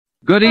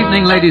Good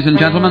evening, ladies and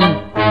gentlemen,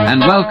 and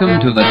welcome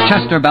to the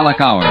Chester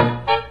Belloc Hour,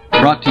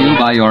 brought to you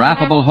by your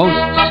affable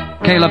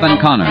hosts, Caleb and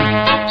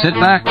Connor. Sit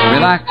back,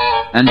 relax,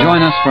 and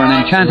join us for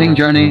an enchanting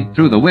journey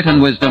through the wit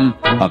and wisdom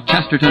of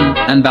Chesterton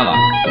and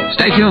Belloc.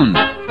 Stay tuned.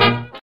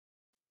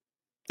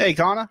 Hey,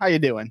 Connor, how you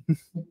doing?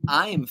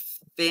 I am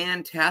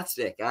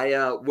fantastic.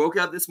 I woke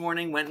up this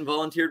morning, went and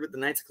volunteered with the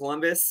Knights of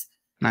Columbus,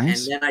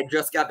 Nice. and then I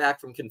just got back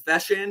from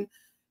confession,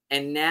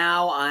 and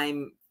now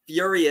I'm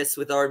furious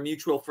with our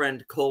mutual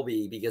friend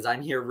Colby because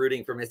I'm here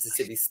rooting for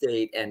Mississippi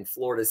State and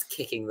Florida's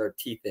kicking their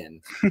teeth in.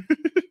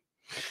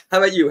 How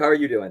about you? How are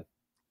you doing?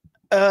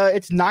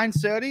 It's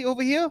 9:30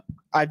 over here.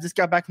 I just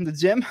got back from the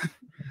gym.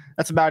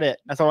 That's about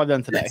it. That's all I've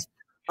done today.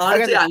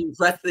 Honestly, I'm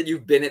impressed that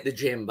you've been at the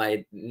gym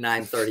by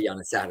 9:30 on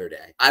a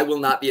Saturday. I will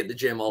not be at the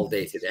gym all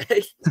day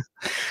today.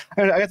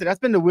 I guess that's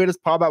been the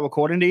weirdest part about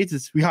recording these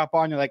is we hop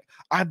on, you're like,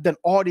 I've done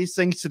all these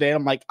things today. And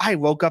I'm like, I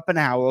woke up an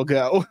hour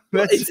ago.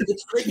 Well,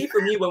 it's tricky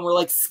for me when we're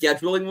like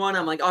scheduling one.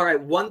 I'm like, all right,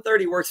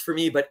 1:30 works for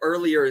me, but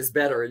earlier is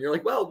better. And you're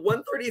like, well,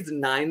 1:30 is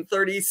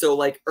 9:30, so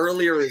like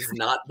earlier is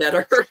not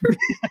better.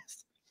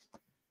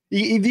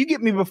 If you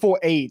get me before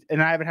 8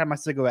 and I haven't had my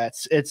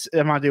cigarettes,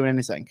 I'm not doing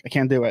anything. I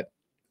can't do it.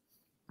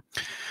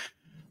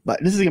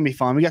 But this is gonna be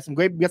fun. We got some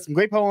great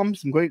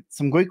poems,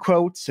 some great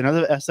quotes,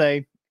 another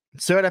essay.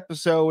 Third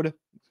episode.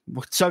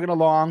 We're chugging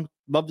along.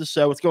 Love the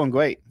show. It's going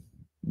great.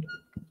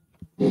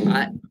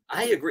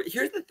 I agree.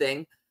 Here's the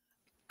thing.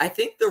 I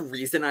think the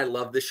reason I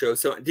love the show.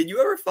 So, did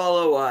you ever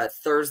follow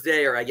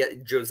Thursday, or I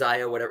get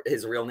Josiah, whatever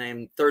his real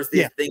name,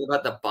 Thursday's thing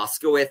about the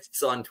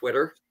Boskowitz on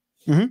Twitter?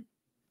 Mm-hmm.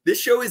 This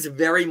show is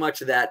very much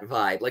that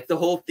vibe. Like the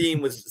whole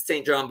theme was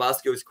St. John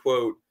Bosco's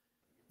quote: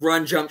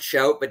 "Run, jump,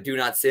 shout, but do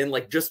not sin."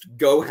 Like just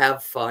go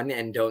have fun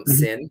and don't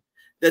sin.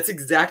 That's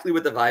exactly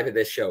what the vibe of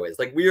this show is.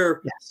 Like we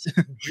are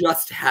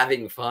just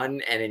having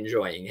fun and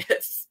enjoying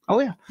it. Oh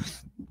yeah,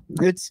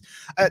 it's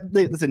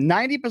listen.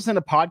 90%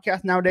 of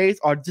podcasts nowadays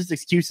are just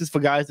excuses for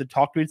guys to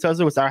talk to each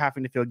other without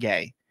having to feel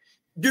gay.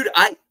 Dude,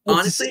 I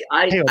honestly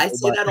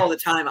say that all the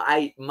time.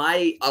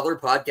 My other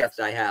podcast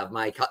I have,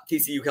 my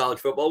TCU college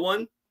football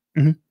one,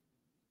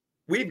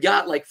 we've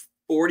got like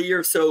 40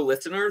 or so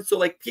listeners. So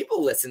like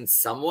people listen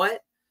somewhat.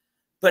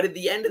 But at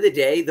the end of the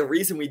day, the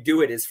reason we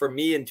do it is for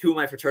me and two of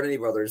my fraternity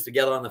brothers to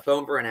get on the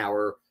phone for an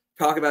hour,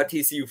 talk about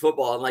TCU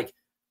football. And like,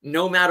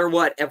 no matter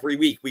what, every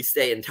week we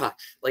stay in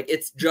touch. Like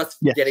it's just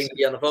getting to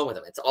be on the phone with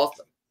them. It's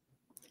awesome.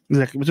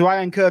 Exactly. So I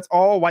encourage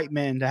all white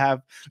men to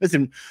have,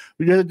 listen,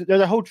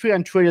 there's a whole tree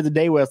on Twitter the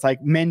day where it's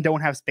like men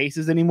don't have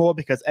spaces anymore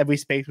because every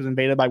space was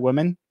invaded by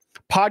women.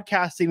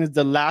 Podcasting is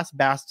the last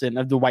bastion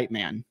of the white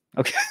man.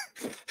 Okay.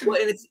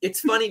 Well, and it's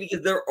funny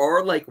because there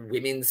are like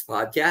women's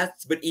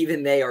podcasts, but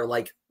even they are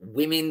like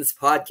women's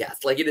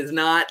podcasts. Like it is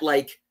not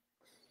like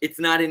it's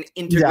not an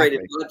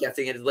integrated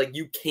podcasting. It is like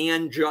you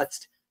can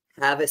just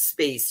have a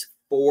space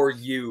for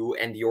you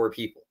and your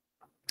people.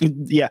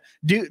 Yeah.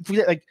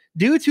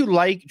 Dudes who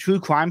like true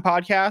crime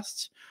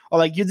podcasts or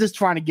like you're just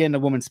trying to get into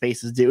women's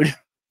spaces, dude.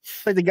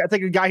 It's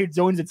like a guy who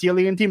joins the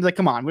cheerleading team. Like,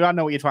 come on, we don't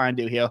know what you're trying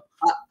to do here.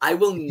 I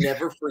will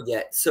never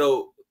forget.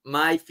 So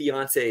my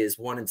fiance is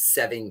one of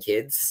 7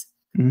 kids.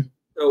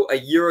 So a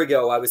year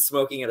ago, I was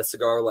smoking at a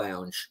cigar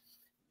lounge,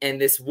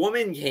 and this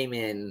woman came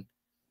in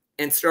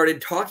and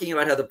started talking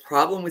about how the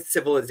problem with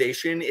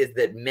civilization is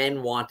that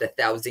men want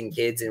 1,000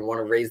 kids and want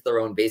to raise their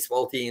own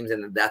baseball teams,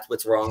 and that's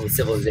what's wrong with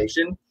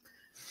civilization.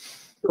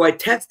 So I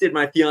texted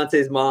my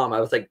fiance's mom. I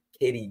was like,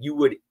 Katie, you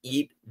would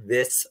eat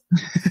this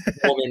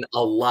woman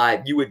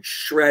alive. You would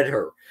shred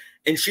her.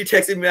 And she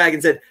texted me back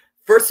and said,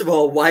 first of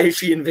all, why is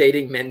she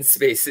invading men's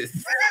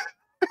spaces?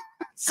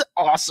 It's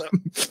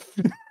awesome.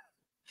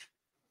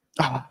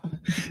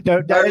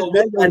 Do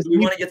we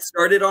want to get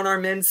started on our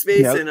men's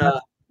space and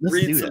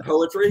read some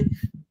poetry?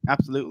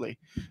 Absolutely.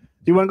 Do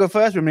you want to go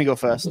first or want me to go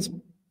first?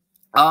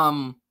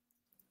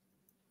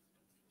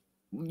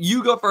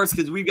 You go first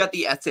because we've got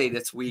the essay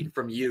this week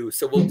from you.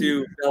 So we'll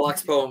do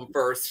Belloc's poem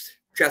first,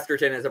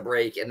 Chesterton as a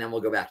break, and then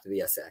we'll go back to the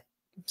essay.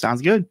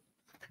 Sounds good.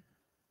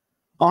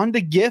 On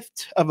the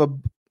gift of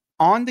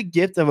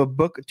a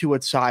book to a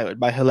child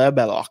by Hilaire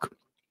Belloc.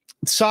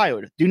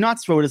 Child, do not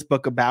throw this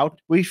book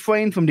about.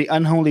 Refrain from the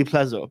unholy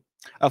pleasure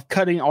of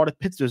cutting all the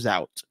pictures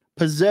out.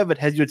 Preserve it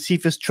as your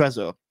chiefest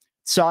treasure.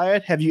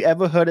 Child, have you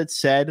ever heard it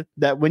said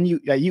that when you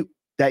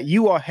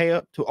are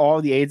heir to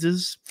all the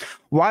ages?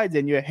 Why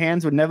then your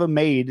hands were never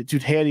made to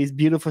tear these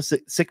beautiful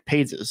sick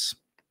pages?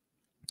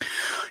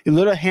 Your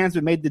little hands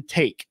were made to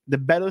take the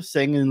better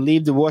thing and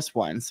leave the worse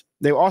ones.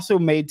 They were also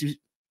made to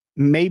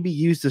maybe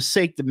used to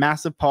shake the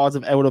massive paws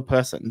of elder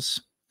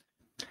persons.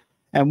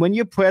 And when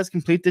your prayers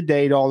complete the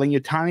day, darling,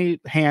 your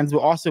tiny hands were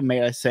also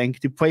made, I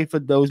think, to pray for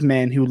those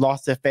men who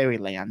lost their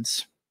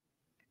fairylands.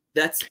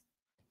 This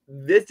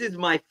is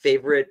my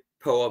favorite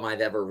poem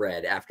I've ever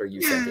read after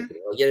you sent it to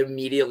me. Like it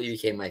immediately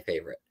became my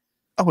favorite.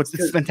 Oh,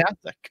 it's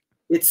fantastic.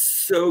 It's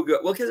so good.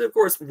 Well, because of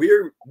course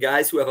we're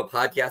guys who have a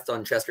podcast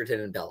on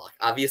Chesterton and Belloc.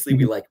 Obviously,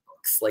 we like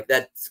books. Like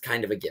that's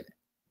kind of a given.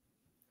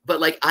 But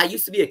like I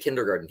used to be a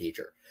kindergarten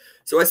teacher.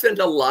 So I spent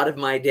a lot of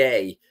my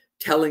day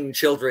telling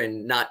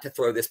children not to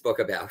throw this book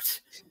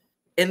about.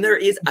 And there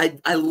is,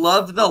 I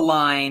love the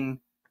line,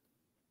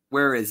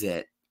 where is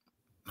it?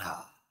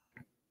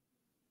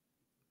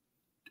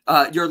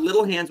 Your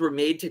little hands were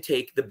made to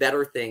take the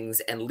better things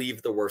and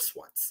leave the worse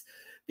ones.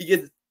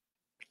 Because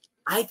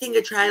I think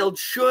a child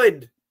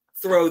should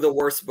throw the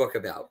worst book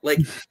about. Like,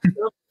 a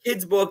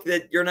kid's book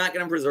that you're not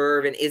going to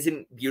preserve and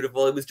isn't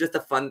beautiful. It was just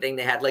a fun thing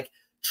they had. Like,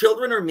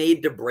 children are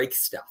made to break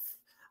stuff.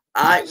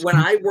 When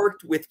I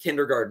worked with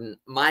kindergarten,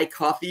 my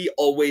coffee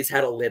always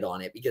had a lid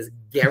on it because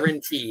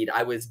guaranteed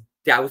I was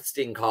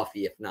dousing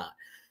coffee if not.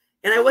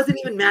 And I wasn't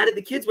even mad at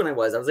the kids when I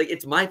was like,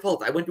 it's my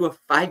fault. I went to a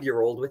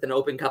 5-year-old with an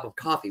open cup of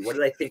coffee. What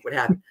did I think would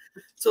happen?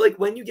 So like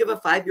when you give a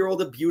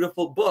 5-year-old a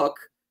beautiful book,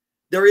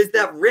 there is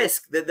that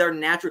risk that they're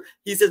natural.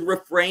 He says,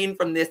 refrain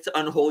from this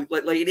unholy,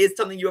 like it is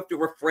something you have to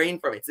refrain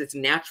from. It's this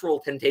natural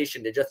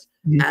temptation to just,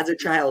 as a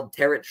child,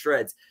 tear it to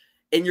shreds.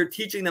 And you're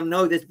teaching them,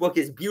 no, this book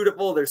is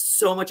beautiful. There's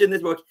so much in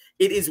this book.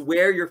 It is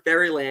where your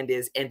fairyland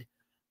is. And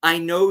I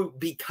know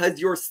because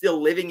you're still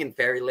living in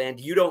fairyland,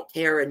 you don't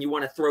care and you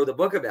want to throw the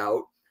book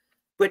about.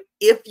 But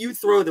if you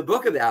throw the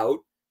book about,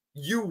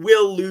 you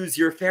will lose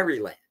your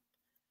fairyland.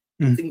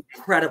 It's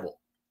incredible.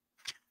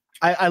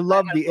 I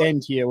love the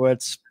end here where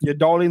it's your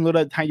darling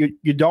little tiny,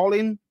 your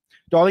darling,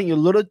 your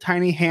little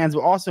tiny hands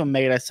were also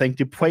made, I think,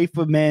 to pray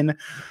for men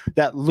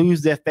that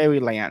lose their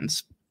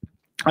fairylands.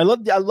 I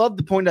love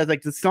the point that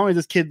like as long as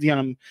this kid,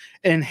 an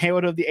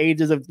inheritor of the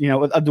ages of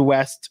of the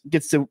West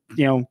gets to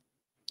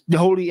the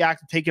holy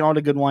act of taking all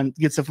the good ones,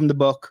 gets it from the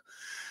book,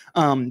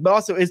 but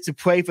also is to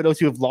pray for those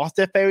who have lost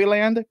their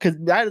fairyland, because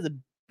that is a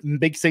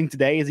big thing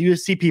today. Is you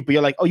just see people,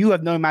 you're like, oh, you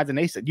have no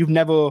imagination, you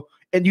never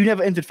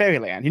entered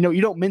fairyland,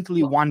 you don't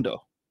mentally wander.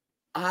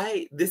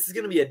 This is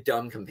going to be a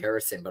dumb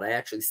comparison, but I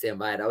actually stand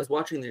by it. I was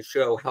watching the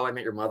show How I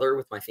Met Your Mother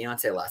with my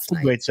fiance last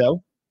night. Great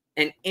show.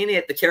 And in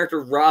it, the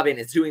character Robin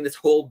is doing this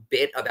whole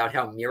bit about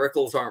how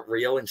miracles aren't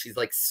real, and she's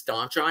like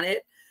staunch on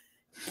it.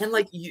 And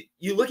like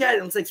you look at it,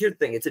 and it's like, here's the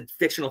thing: it's a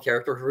fictional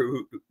character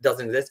who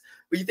doesn't exist.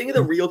 But you think of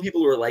the real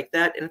people who are like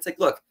that, and it's like,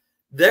 look,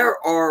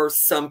 there are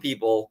some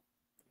people,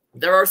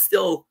 there are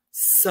still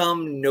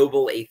some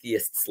noble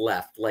atheists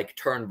left, like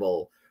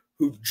Turnbull,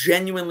 who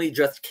genuinely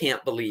just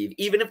can't believe,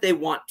 even if they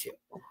want to.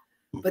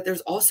 But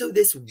there's also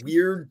this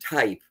weird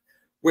type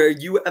where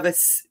you have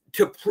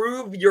to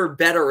prove you're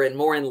better and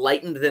more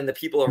enlightened than the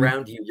people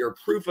around you. Your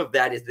proof of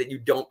that is that you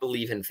don't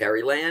believe in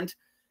fairyland.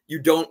 You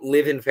don't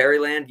live in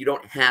fairyland. You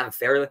don't have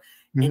fairyland.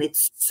 And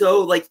it's so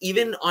like,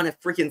 even on a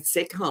freaking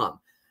sitcom,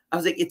 I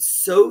was like, it's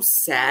so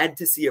sad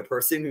to see a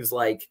person who's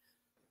like,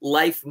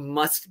 life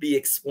must be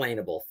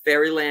explainable.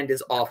 Fairyland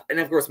is off.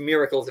 And of course,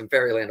 miracles and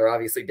fairyland are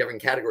obviously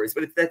different categories,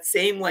 but it's that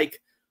same like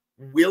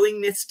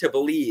willingness to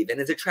believe. And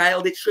as a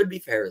child, it should be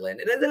fairyland.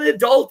 And as an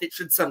adult, it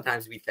should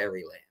sometimes be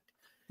fairyland.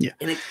 Yeah.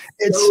 And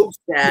it's so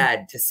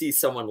sad to see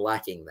someone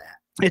lacking that.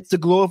 It's the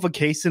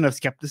glorification of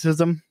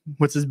skepticism,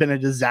 which has been a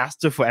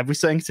disaster for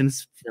everything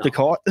since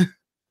Descartes.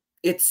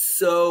 It's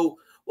so,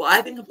 well,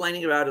 I've been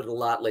complaining about it a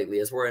lot lately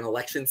as we're in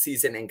election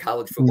season and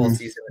college football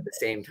season at the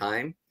same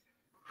time.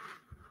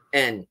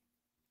 And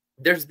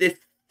there's this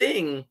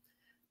thing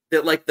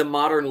that like the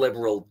modern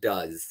liberal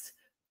does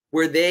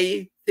where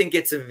they think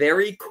it's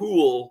very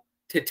cool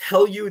to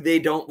tell you they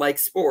don't like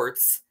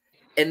sports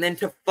and then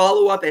to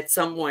follow up at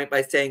some point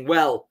by saying,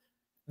 well,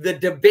 the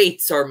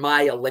debates are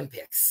my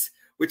Olympics,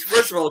 which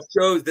first of all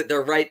shows that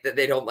they're right that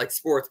they don't like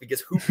sports,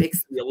 because who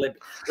picks the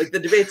Olympics? Like the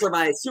debates are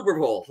my Super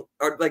Bowl,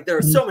 or like there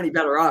are so many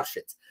better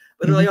options.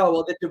 But they're like, oh,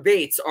 well, the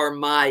debates are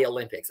my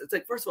Olympics. It's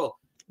like, first of all,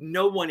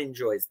 no one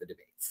enjoys the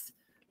debates.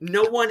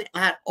 No one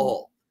at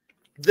all.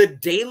 The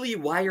Daily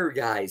Wire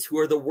guys, who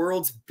are the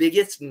world's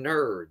biggest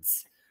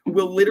nerds,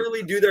 will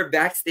literally do their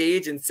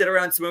backstage and sit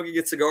around smoking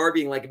a cigar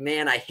being like,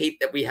 man, I hate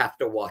that we have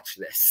to watch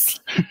this.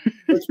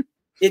 Like,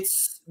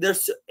 it's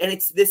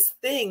this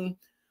thing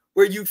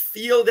where you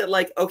feel that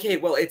like, okay,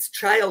 well, it's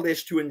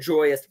childish to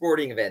enjoy a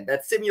sporting event.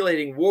 That's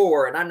simulating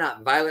war, and I'm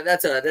not violent.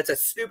 That's a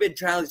stupid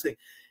childish thing.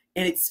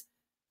 And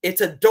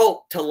it's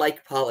adult to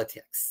like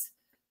politics.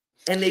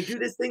 And they do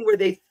this thing where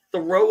they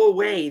throw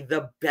away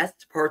the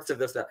best parts of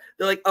the stuff.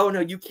 They're like, oh no,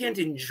 you can't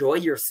enjoy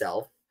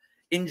yourself.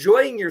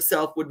 Enjoying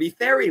yourself would be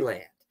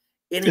fairyland.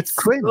 And it's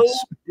so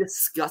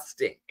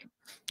disgusting.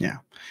 Yeah.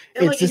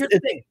 And like, here's the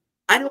thing.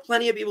 I know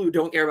plenty of people who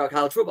don't care about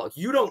college football.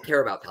 You don't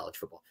care about college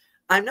football.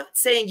 I'm not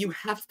saying you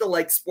have to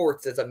like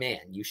sports as a man.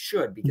 You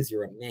should, because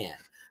you're a man.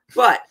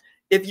 But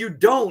if you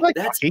don't,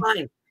 that's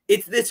fine.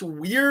 It's this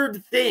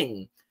weird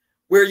thing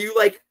where you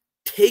like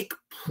take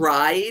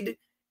pride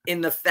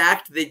in the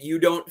fact that you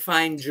don't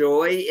find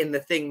joy in the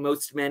thing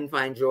most men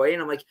find joy.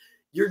 And I'm like,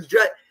 you're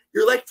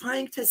like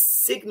trying to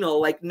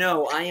signal like,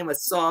 no, I am a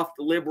soft,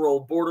 liberal,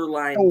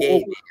 borderline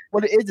gay man.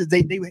 What it is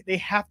they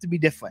have to be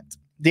different.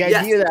 The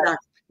idea that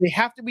they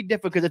have to be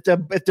different, because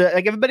if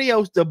like everybody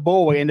else, they're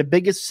boring, and the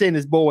biggest sin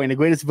is boring, the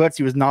greatest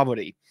virtue is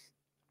novelty.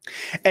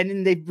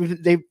 And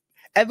then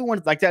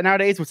everyone's like that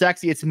nowadays, which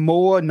actually it's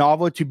more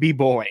novel to be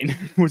boring,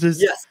 which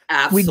is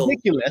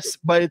ridiculous,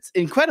 but it's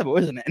incredible,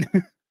 isn't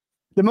it?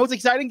 The most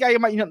exciting guy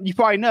you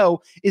probably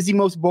know is the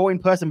most boring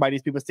person by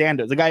these people's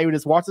standards. The guy who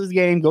just watches the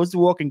game, goes to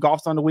work, and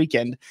golfs on the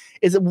weekend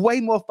is a way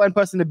more fun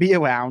person to be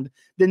around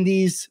than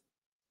these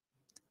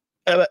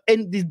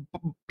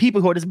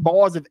people who are just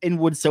balls of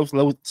inward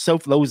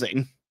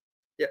self-loathing.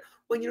 Yeah.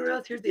 Well, you know what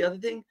else? Here's the other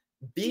thing.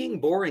 Being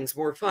boring is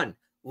more fun.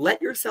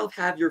 Let yourself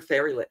have your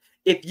fairyland.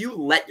 If you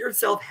let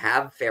yourself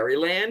have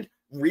fairyland,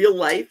 real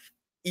life,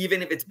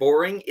 even if it's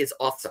boring, is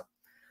awesome.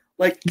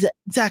 Like,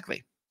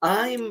 exactly.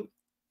 I'm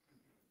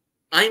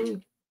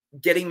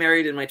getting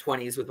married in my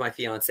 20s with my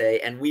fiance,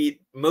 and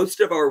most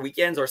of our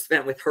weekends are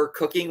spent with her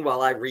cooking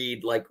while I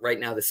read, like right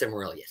now, The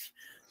Silmarillion.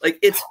 Like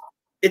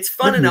it's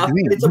fun enough.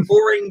 It's a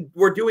boring,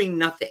 we're doing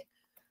nothing.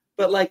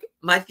 But like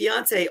my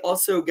fiance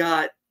also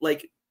got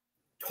like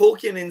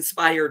Tolkien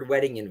inspired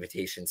wedding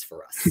invitations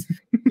for us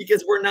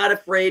because we're not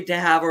afraid to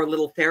have our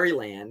little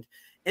fairyland.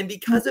 And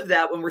because of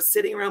that, when we're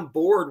sitting around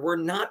bored, we're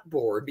not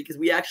bored because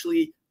we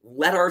actually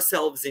let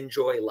ourselves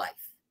enjoy life.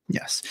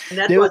 Yes. And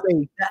that's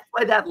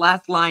why that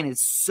last line is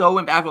so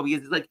impactful,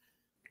 because it's like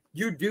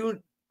you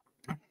do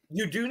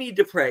need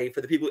to pray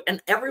for the people,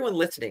 and everyone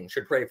listening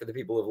should pray for the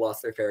people who have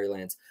lost their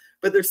fairylands.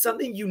 But there's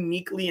something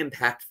uniquely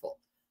impactful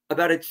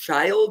about a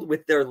child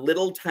with their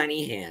little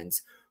tiny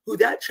hands, who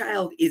that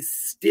child is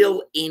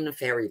still in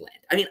fairyland.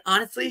 I mean,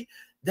 honestly,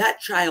 that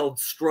child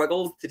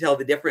struggles to tell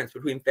the difference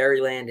between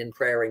fairyland and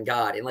prayer and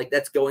God. And like,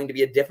 that's going to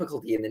be a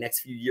difficulty in the next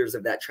few years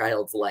of that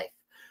child's life.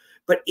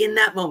 But in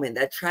that moment,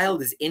 that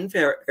child is in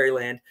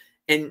fairyland,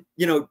 and,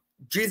 you know,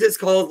 Jesus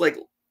calls, like,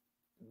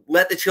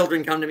 let the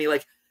children come to me.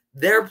 Like,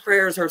 their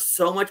prayers are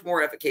so much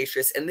more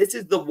efficacious. And this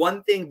is the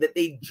one thing that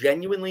they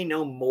genuinely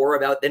know more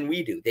about than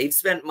we do. They've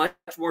spent much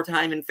more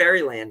time in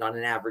fairyland on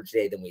an average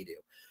day than we do.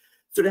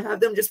 So to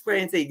have them just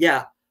pray and say,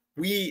 yeah,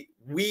 we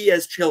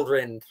as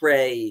children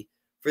pray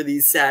for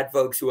these sad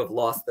folks who have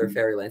lost their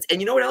fairylands.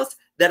 And you know what else?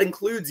 That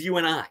includes you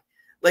and I.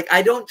 Like,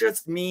 I don't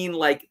just mean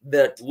like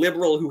the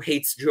liberal who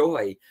hates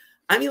joy.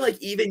 I mean,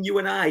 like, even you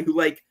and I, who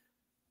like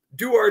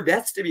do our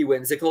best to be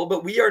whimsical,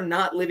 but we are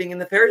not living in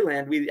the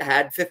fairyland we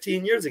had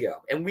 15 years ago,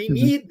 and we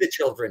need the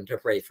children to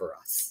pray for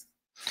us.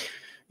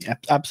 Yeah,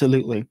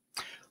 absolutely.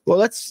 Well,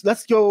 let's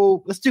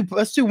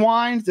do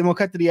wines, and we'll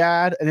cut to the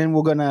ad, and then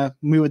we're gonna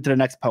move it to the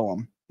next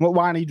poem. What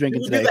wine are you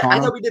drinking today, Connor? I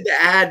thought we did the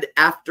ad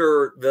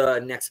after the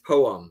next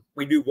poem.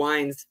 We do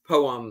wines,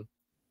 poem,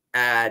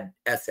 ad,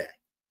 essay.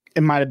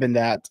 It might have been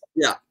that.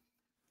 Yeah.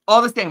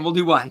 All the same, we'll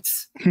do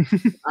wines.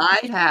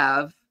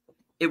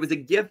 It was a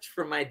gift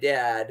from my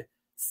dad,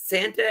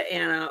 Santa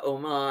Ana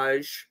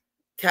Homage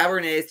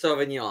Cabernet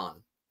Sauvignon.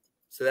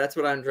 So that's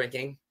what I'm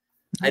drinking.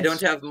 Nice. I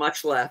don't have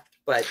much left,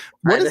 but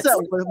what is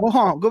that? Well,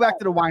 hold on. Go back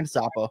to the wine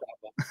stopper.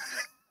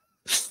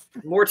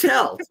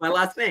 Mortel. It's my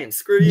last name.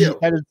 Screw you.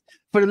 That is,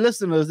 for the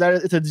listeners,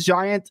 it's a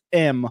giant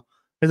M.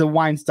 It's a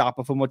wine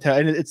stopper for Mortel,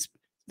 and it's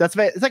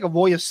like a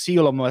royal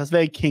seal almost. That's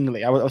very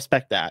kingly. I would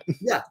respect that.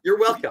 Yeah, you're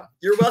welcome.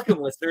 You're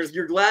welcome, listeners.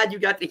 You're glad you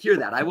got to hear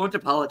that. I won't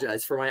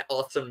apologize for my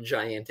awesome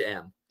giant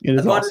M. It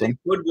is awesome. It at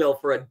Goodwill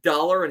for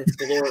 $1, and it's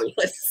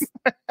glorious.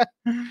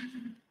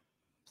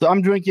 So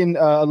I'm drinking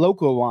a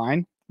local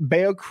wine,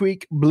 Bear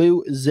Creek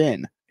Blue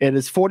Zin. It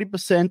is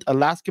 40%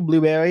 Alaska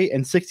blueberry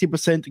and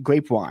 60%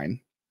 grape wine.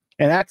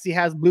 And it actually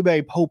has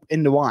blueberry pulp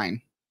in the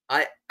wine.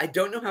 I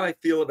don't know how I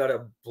feel about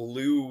a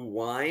blue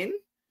wine.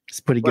 It's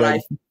pretty good. But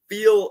I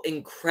feel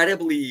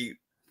incredibly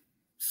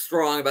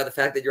strong about the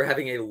fact that you're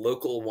having a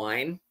local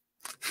wine.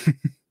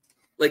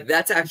 Like,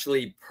 that's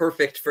actually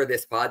perfect for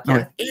this podcast.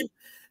 Right. And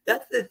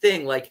that's the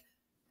thing. Like,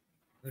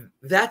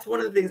 that's one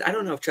of the things. I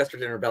don't know if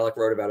Chesterton or Belloc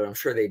wrote about it. I'm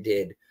sure they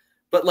did.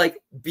 But like,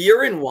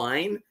 beer and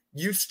wine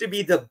used to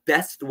be the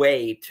best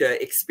way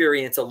to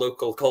experience a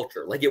local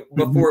culture, like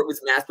before it was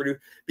mass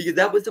produced, because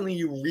that was something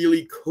you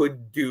really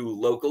could do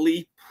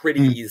locally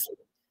pretty easily.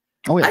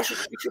 Oh yeah, we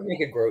should make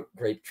a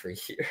grape tree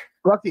here.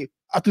 Rocky,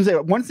 I have to say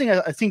one thing.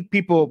 I think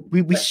people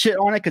we shit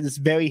on it because it's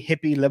very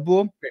hippie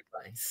liberal.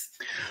 Nice.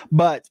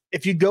 But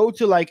if you go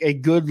to like a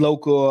good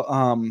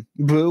local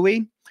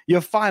brewery, you'll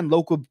find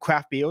local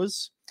craft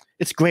beers.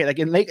 It's great. Like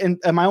in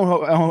my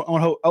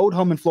own old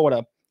home in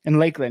Florida. In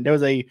Lakeland, there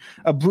was a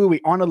brewery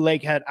on a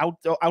lake, had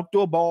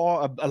outdoor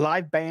bar, a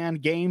live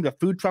band, games, a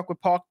food truck would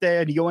park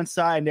there, and you go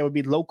inside, and there would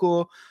be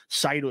local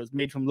ciders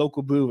made from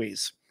local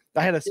breweries.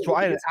 I had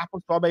an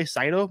apple strawberry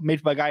cider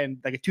made by a guy in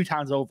like 2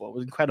 towns over. It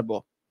was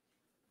incredible.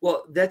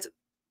 Well, that's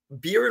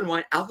beer and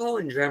wine. Alcohol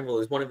in general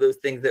is one of those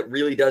things that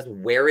really does,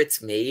 where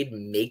it's made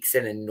makes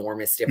an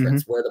enormous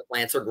difference. Where the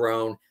plants are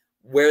grown,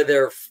 where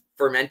they're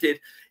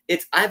fermented.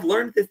 I've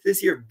learned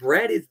this year.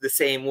 Bread is the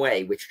same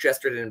way, which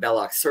Chesterton and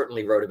Belloc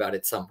certainly wrote about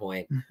at some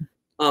point.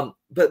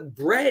 But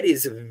bread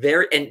is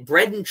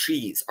bread and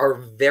cheese are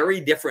very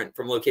different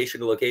from location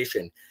to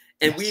location.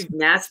 And we've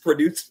mass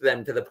produced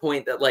them to the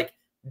point that like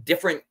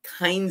different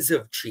kinds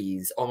of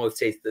cheese almost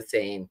taste the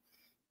same.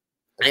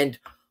 And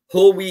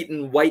whole wheat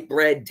and white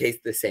bread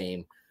taste the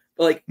same.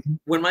 But like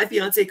when my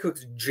fiance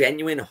cooks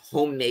genuine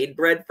homemade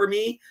bread for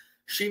me,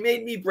 she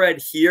made me bread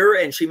here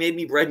and she made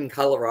me bread in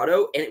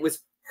Colorado, and it was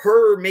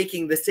her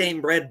making the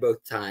same bread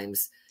both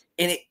times,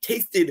 and it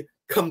tasted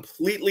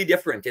completely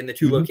different in the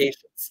two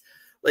locations.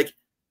 Like,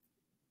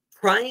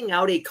 trying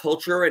out a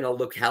culture and a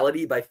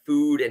locality by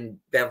food and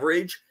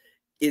beverage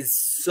is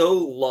so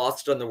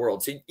lost on the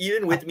world. So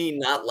even with me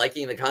not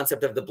liking the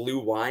concept of the blue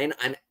wine,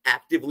 I'm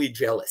actively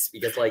jealous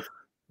because, like,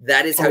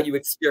 that is how you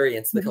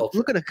experience the culture.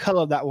 Look at the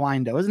color of that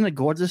wine, though. Isn't it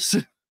gorgeous?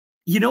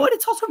 You know what?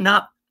 It's also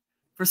not,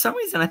 for some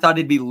reason, I thought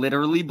it'd be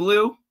literally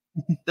blue.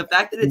 The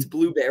fact that it's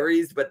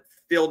blueberries, but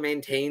still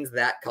maintains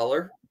that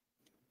color.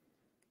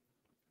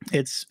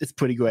 It's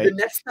pretty great. The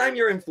next time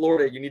you're in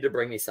Florida, you need to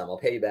bring me some. I'll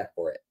pay you back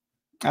for it.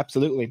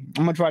 Absolutely.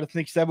 I'm going to try to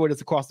think several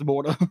that's across the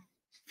border.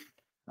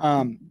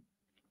 All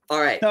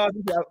right.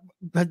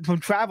 From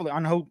traveling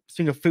on the whole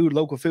thing of food,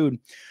 local food,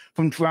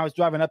 from when I was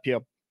driving up here,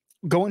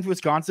 going to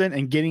Wisconsin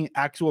and getting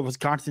actual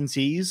Wisconsin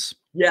teas.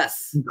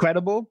 Yes.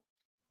 Incredible.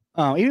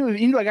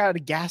 Even though I got at a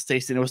gas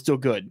station, it was still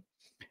good.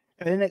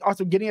 And then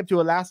also getting up to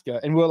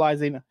Alaska and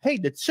realizing, hey,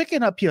 the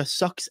chicken up here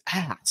sucks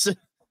ass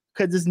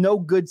because there's no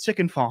good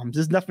chicken farms.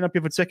 There's nothing up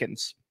here for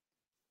chickens.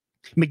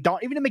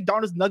 Even the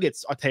McDonald's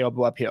nuggets are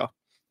terrible up here.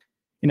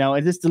 You know,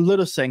 and just the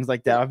little things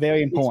like that are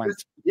very important.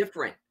 It's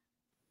different.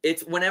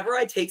 It's whenever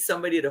I take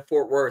somebody to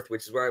Fort Worth,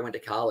 which is where I went to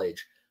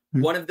college,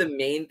 one of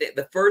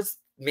the first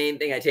main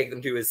thing I take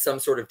them to is some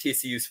sort of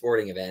TCU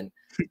sporting event.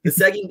 The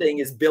second thing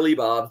is Billy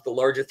Bob's, the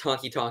largest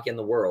honky tonk in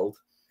the world.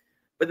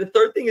 But the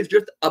third thing is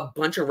just a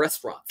bunch of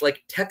restaurants.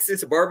 Like,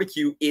 Texas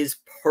barbecue is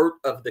part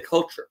of the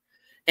culture.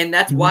 And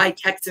that's why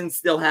Texans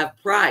still have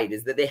pride,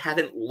 is that they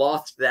haven't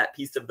lost that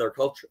piece of their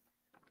culture.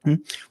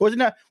 Wasn't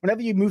that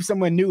whenever you move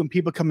somewhere new and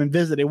people come and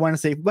visit, they want to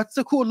say, what's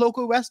the cool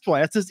local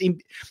restaurant? That's just,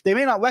 they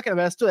may not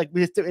recognize it,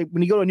 but it's still like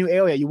when you go to a new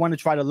area, you want to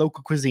try the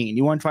local cuisine,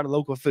 you want to try the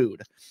local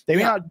food. They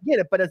may not get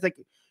it, but it's like,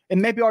 it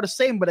may be all the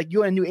same, but like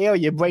you're in a new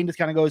area, your brain just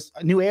kind of goes,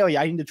 a new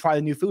area, I need to try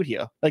the new food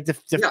here. Like the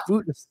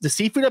food, the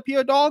seafood up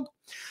here, dog,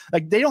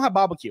 like they don't have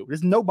barbecue.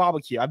 There's no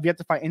barbecue. I've yet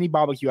to find any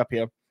barbecue up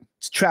here.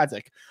 It's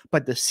tragic.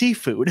 But the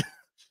seafood,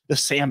 the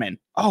salmon,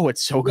 oh,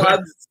 it's so good.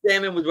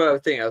 Salmon was what I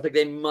was thinking. I was like,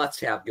 they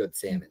must have good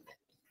salmon.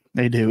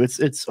 They do. It's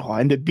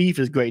and the beef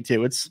is great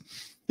too. It's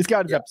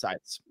got its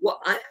upsides. Well,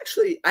 I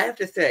have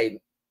to say,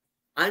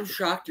 I'm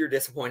shocked you're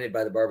disappointed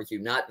by the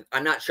barbecue.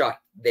 I'm not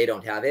shocked they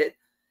don't have it.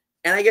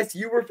 And I guess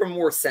you were from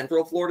more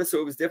central Florida, so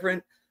it was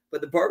different.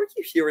 But the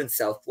barbecue here in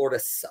South Florida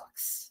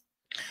sucks.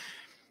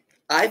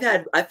 I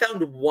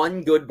found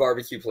one good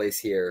barbecue place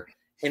here,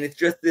 and it's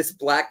just this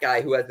black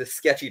guy who has this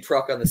sketchy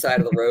truck on the side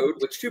of the road,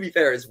 which, to be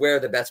fair, is where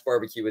the best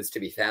barbecue is to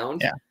be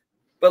found. Yeah.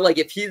 But, like,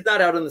 if he's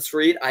not out on the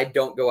street, I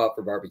don't go out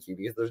for barbecue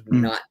because there's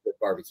not good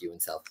barbecue in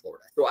South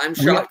Florida. So I'm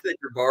shocked that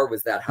your bar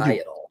was that high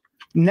at all.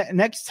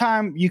 Next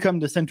time you come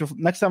to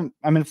next time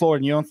I'm in Florida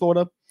and you're in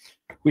Florida,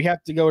 we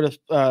have to go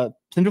to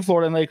Central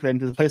Florida and Lakeland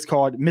to a place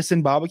called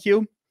Missin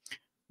Barbecue.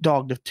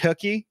 Dog, the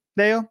turkey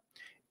there,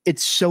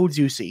 it's so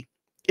juicy.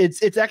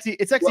 It's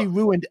actually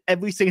ruined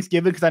every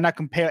Thanksgiving because I not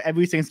compare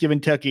every Thanksgiving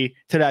turkey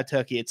to that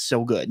turkey. It's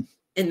so good.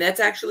 And that's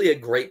actually a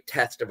great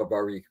test of a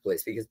barbecue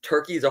place because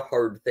turkey is a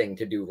hard thing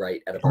to do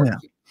right at a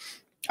barbecue.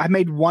 I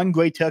made one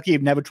great turkey.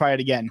 I've never tried it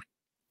again.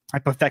 I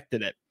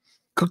perfected it.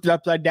 Cooked it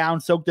upside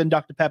down, soaked it in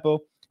Dr. Pepper.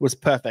 It was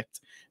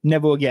perfect.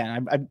 Never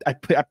again. I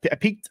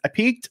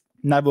peaked.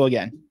 Never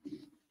again.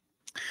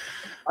 All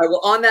right,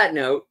 well, on that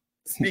note,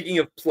 speaking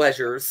of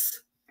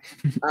pleasures,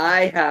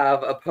 I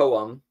have a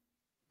poem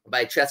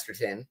by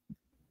Chesterton,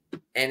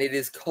 and it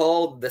is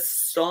called The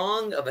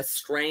Song of a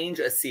Strange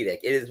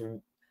Ascetic.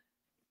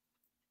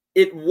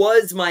 It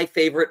was my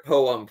favorite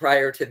poem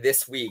prior to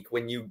this week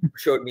when you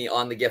showed me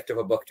On the Gift of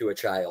a Book to a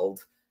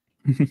Child,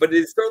 but it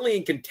is certainly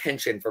in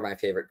contention for my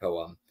favorite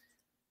poem.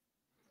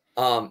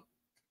 And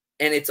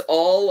it's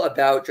all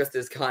about, just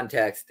as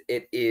context,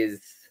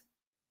 it's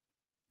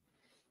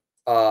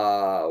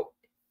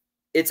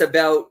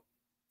about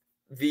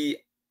the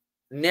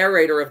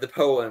narrator of the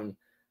poem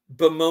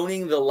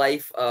bemoaning the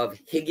life of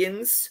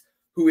Higgins,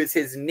 who is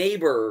his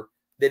neighbor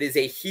that is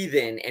a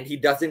heathen, and he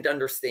doesn't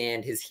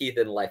understand his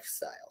heathen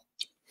lifestyle.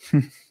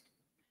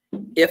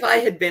 If I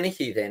had been a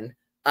heathen,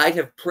 I'd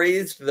have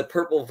praised the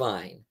purple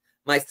vine.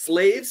 My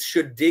slaves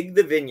should dig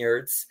the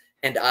vineyards,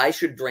 and I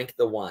should drink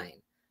the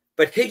wine.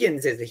 But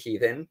Higgins is a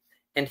heathen,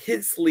 and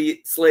his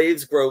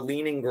slaves grow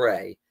lean and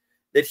gray,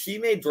 that he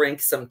may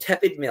drink some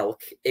tepid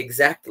milk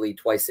exactly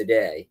twice a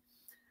day.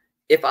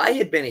 If I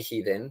had been a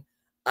heathen,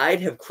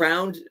 I'd have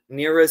crowned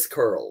Neera's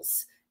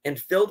curls, and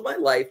filled my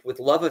life with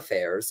love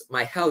affairs,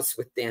 my house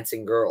with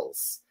dancing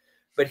girls.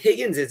 But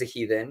Higgins is a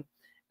heathen,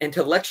 and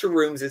to lecture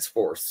rooms is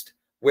forced,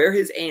 where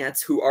his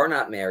aunts, who are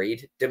not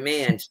married,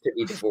 demand to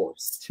be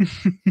divorced.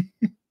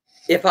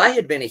 If I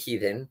had been a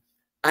heathen,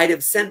 I'd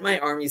have sent my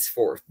armies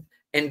forth,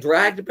 and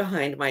dragged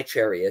behind my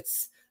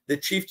chariots the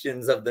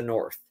chieftains of the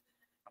north.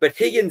 But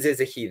Higgins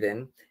is a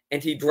heathen,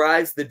 and he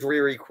drives the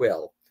dreary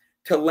quill,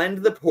 to lend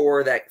the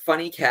poor that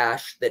funny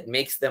cash that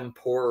makes them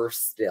poorer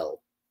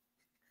still.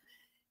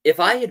 If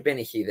I had been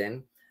a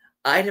heathen,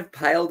 I'd have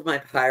piled my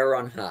pyre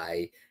on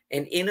high,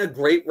 and in a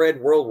great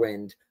red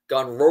whirlwind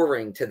gone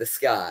roaring to the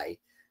sky.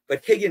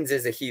 But Higgins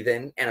is a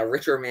heathen and a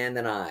richer man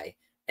than I,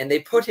 and they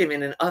put him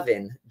in an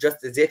oven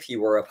just as if he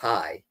were a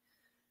pie.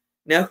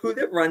 Now who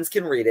that runs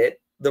can read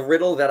it, the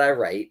riddle that I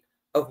write,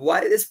 of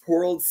why this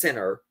poor old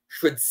sinner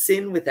should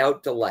sin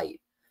without delight.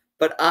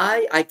 But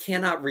I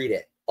cannot read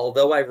it,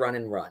 although I run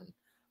and run,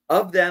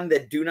 of them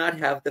that do not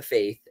have the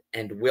faith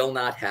and will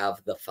not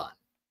have the fun.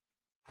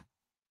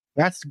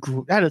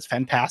 That is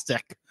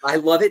fantastic. I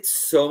love it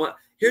so much.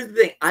 Here's the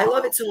thing. I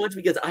love it so much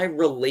because I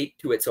relate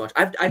to it so much.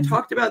 I've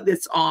talked about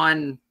this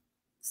on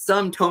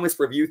some Thomas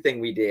review thing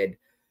we did,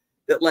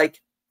 that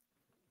like,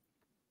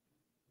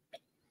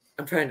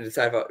 I'm trying to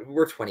decide about,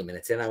 we're 20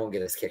 minutes in. I won't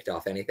get us kicked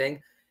off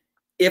anything.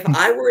 If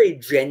I were a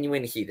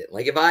genuine heathen,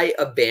 like if I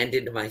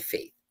abandoned my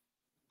faith,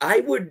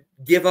 I would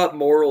give up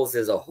morals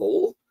as a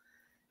whole.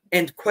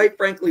 And quite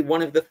frankly,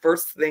 one of the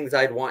first things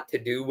I'd want to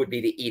do would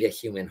be to eat a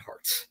human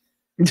heart.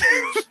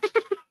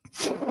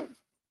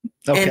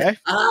 Okay. And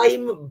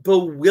I'm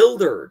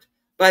bewildered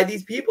by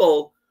these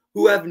people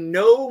who have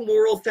no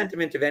moral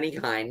sentiment of any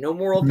kind, no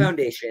moral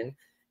foundation.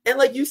 And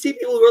like, you see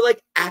people who are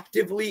like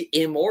actively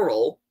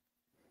immoral,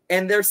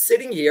 and they're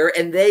sitting here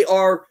and they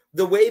are,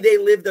 the way they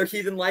live their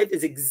heathen life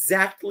is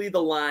exactly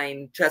the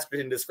line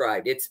Chesterton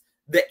described. It's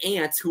the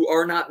ants who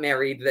are not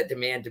married that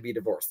demand to be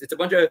divorced. It's a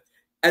bunch of,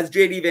 as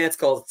J.D. Vance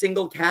calls,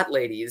 single cat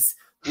ladies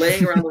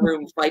laying around the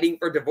room fighting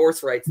for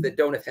divorce rights that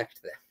don't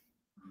affect them.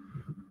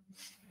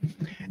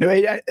 No,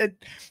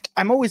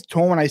 I'm always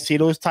torn when I see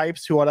those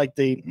types who are like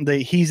the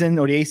heathen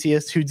or the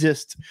atheist who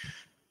just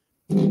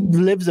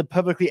lives a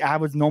perfectly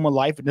average normal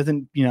life and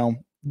doesn't,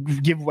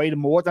 give way to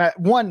more.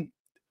 One,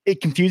 it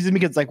confuses me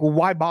because it's like, well,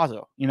 why bother?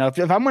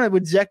 If I'm going to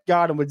reject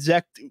God and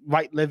reject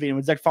right living and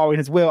reject following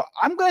his will,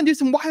 I'm going to do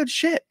some wild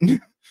shit.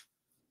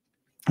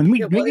 Let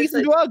me eat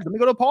some drugs. Let me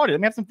go to a party. Let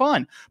me have some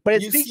fun. But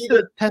it speaks to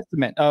the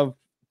testament of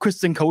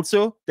Christian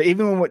culture that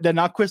even when they're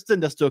not Christian,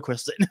 they're still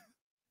Christian.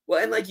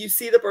 Well, and like you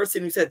see the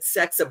person who said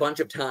sex a bunch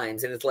of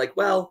times, and it's like,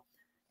 well,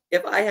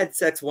 if I had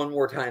sex one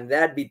more time,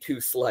 that'd be too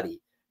slutty.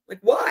 Like,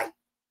 why?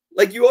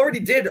 Like, you already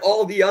did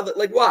all the other,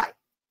 like, why?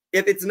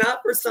 If it's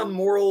not for some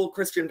moral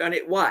Christian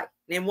foundation, why?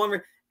 Name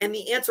one. And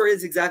the answer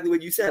is exactly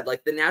what you said.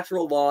 Like, the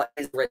natural law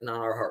is written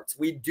on our hearts.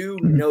 We do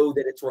know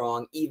that it's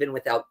wrong, even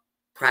without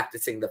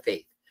practicing the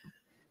faith.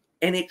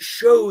 And it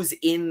shows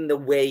in the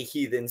way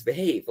heathens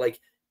behave.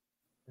 Like,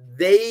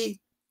 they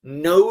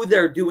know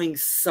they're doing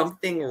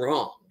something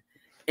wrong,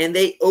 and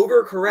they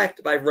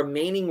overcorrect by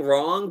remaining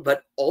wrong,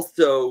 but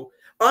also,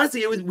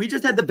 honestly, we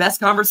just had the best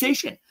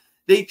conversation.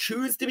 They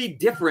choose to be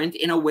different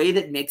in a way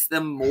that makes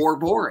them more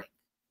boring.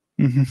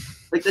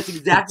 Like, that's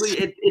exactly,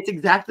 it's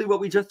exactly what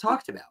we just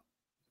talked about.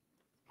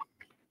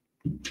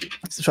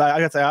 So I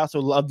guess I also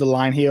love the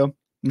line here. Let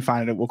me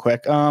find it real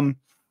quick. If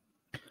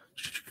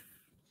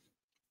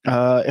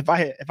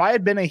I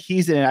had been a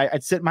heathen,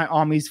 I'd set my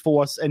army's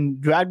force and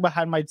drag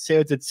behind my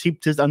chariots the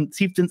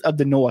chieftains of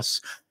the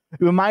Norse. It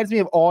reminds me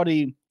of all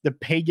the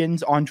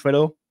pagans on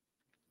Twitter.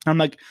 I'm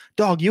like,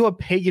 dog, you're a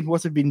pagan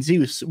worshiping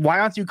Zeus. Why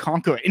aren't you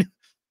conquering?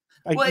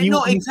 Like, well,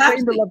 you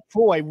exactly. To love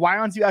Troy. Why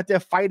aren't you out there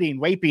fighting,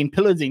 raping,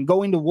 pillaging,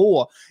 going to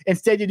war?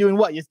 Instead, you're doing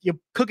what? You're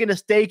cooking a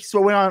steak,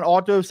 throwing on an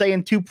altar,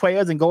 saying 2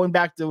 prayers, and going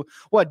back to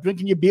what?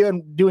 Drinking your beer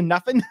and doing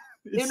nothing?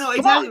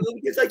 Exactly.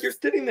 It's like you're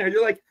sitting there.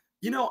 You're like,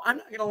 I'm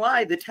not going to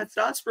lie. The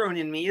testosterone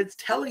in me is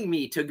telling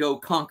me to go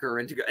conquer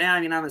and to go. I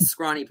mean, I'm a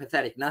scrawny,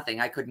 pathetic nothing.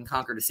 I couldn't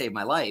conquer to save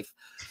my life.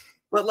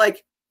 But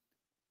like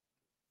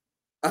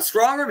a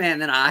stronger man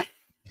than I,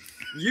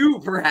 you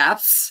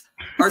perhaps,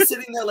 are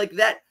sitting there like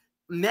that.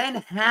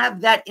 Men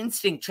have that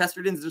instinct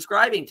Chesterton's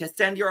describing to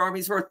send your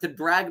armies forth, to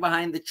drag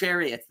behind the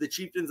chariots, the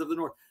chieftains of the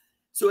North.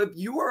 So if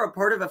you are a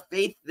part of a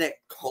faith that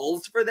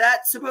calls for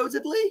that,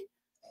 supposedly,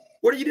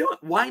 what are you doing?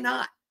 Why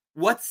not?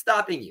 What's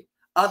stopping you?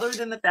 Other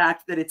than the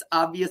fact that it's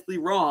obviously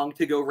wrong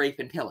to go rape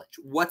and pillage.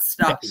 What's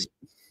stopping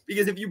you?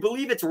 Because if you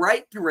believe it's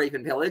right to rape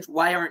and pillage,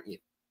 why aren't you?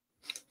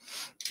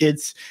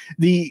 It's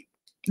the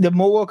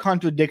moral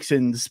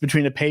contradictions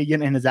between a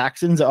pagan and his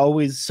actions are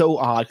always so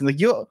odd. Like,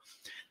 you're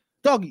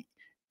dog.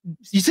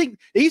 You think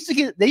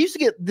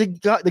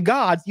the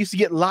gods used to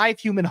get live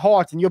human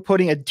hearts, and you're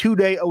putting a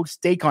 2-day-old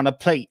steak on a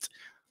plate.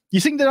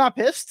 You think they're not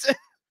pissed?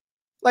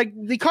 Like,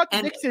 the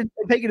contradictions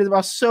in paganism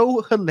are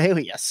so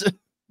hilarious.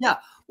 Yeah.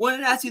 Wanted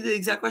to ask you the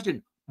exact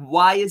question.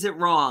 Why is it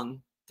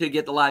wrong to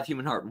get the live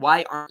human heart?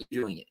 Why aren't you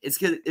doing it? Is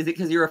it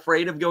because you're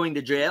afraid of going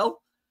to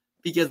jail?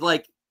 Because,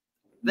 like,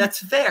 that's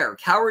fair.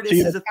 Cowardice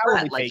is a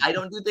threat. Like, I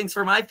don't do things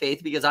for my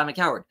faith because I'm a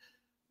coward.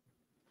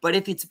 But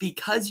if it's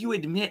because you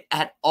admit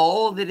at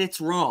all that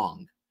it's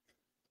wrong,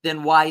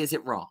 then why is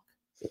it wrong?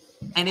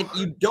 And if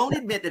you don't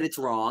admit that it's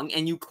wrong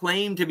and you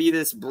claim to be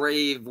this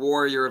brave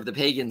warrior of the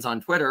pagans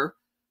on Twitter,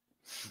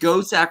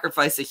 go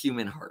sacrifice a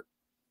human heart.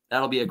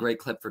 That'll be a great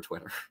clip for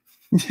Twitter.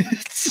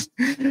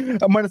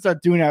 I'm going to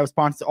start doing a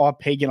response to all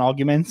pagan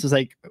arguments. It's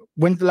like,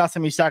 when's the last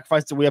time you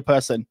sacrificed a real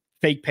person?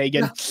 Fake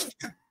pagan.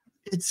 Yeah.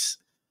 It's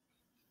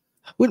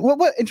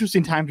what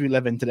interesting times we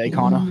live in today,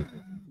 Connor.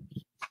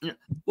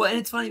 Well, and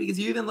it's funny because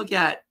you even look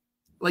at,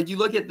 like, you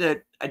look at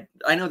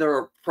I know there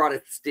are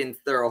Protestants,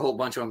 there are a whole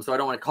bunch of them, so I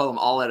don't want to call them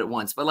all out at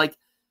once, but like,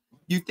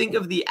 you think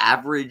of the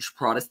average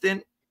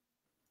Protestant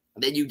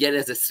that you get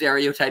as a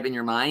stereotype in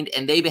your mind,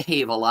 and they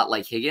behave a lot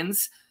like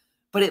Higgins,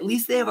 but at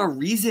least they have a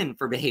reason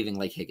for behaving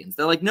like Higgins.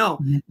 They're like, no,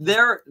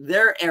 their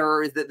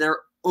error is that they're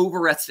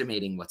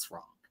overestimating what's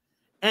wrong.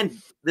 And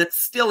that's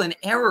still an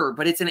error,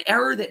 but it's an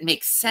error that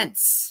makes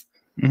sense.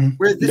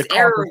 Whereas this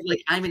error of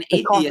like, I'm an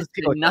atheist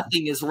and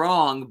nothing is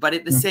wrong, but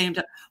at the same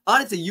time,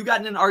 honestly, you got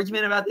in an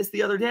argument about this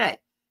the other day.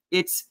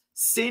 It's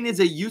sin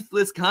is a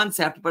useless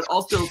concept, but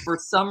also for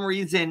some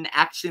reason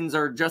actions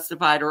are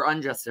justified or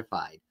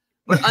unjustified.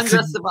 But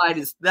unjustified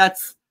is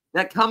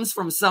that comes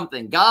from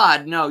something.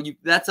 God, no,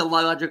 that's a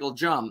logical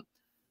jump.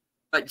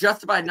 But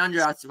justified and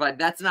unjustified,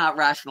 that's not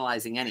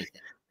rationalizing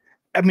anything.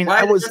 I mean,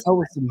 I was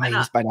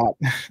amazed by that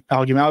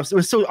argument. It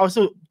was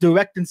so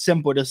direct and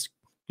simple. Just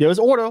there was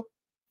order.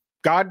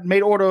 God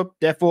made order.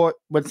 Therefore,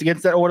 what's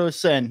against that order is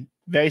sin.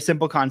 Very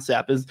simple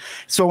concept. Is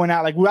throwing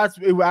out like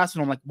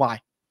irrational. I'm like, why?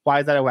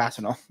 Why is that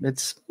irrational?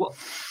 It's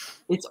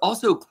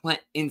also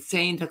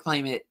insane to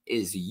claim it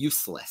is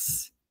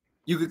useless.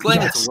 You could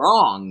claim it's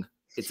wrong.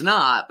 It's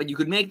not, but you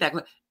could make that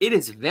claim. It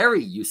is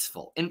very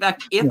useful. In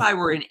fact, if I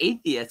were an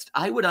atheist,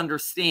 I would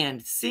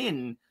understand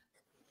sin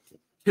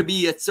to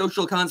be a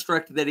social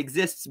construct that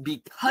exists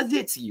because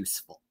it's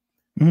useful,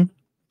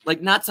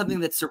 like not something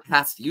that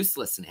surpassed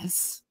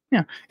uselessness.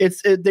 Yeah,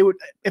 they would.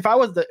 If I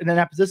was in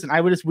that position, I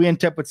would just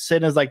reinterpret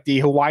sin as like the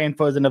Hawaiian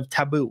version of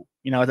taboo.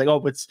 You know, it's like,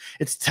 oh,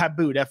 it's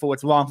taboo, therefore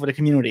it's wrong for the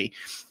community.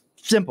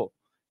 Simple.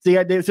 So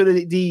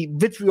the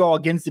vitriol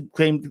against the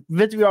claim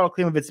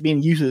of it's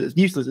being useless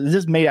is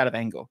just made out of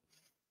anger.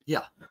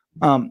 Yeah.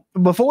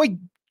 Before we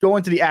go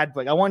into the ad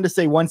break, I wanted to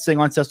say one thing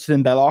on Chesterton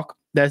and Belloc.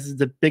 This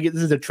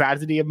is a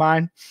tragedy of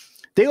mine.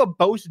 They were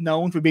both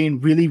known for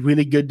being really,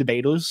 really good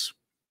debaters.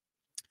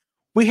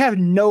 We have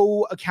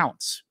no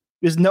accounts.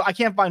 I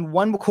can't find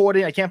one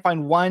recording. I can't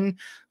find one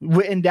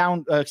written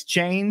down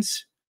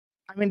exchange.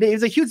 I mean,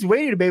 there's a huge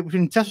radio debate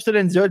between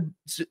Chesterton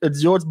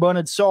and George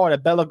Bernard Shaw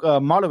that Belloc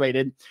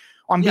moderated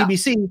on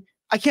BBC.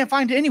 I can't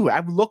find it anywhere.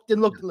 I've looked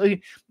and looked.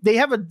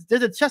 There's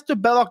a Chester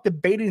Belloc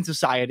debating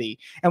society,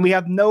 and we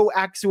have no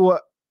actual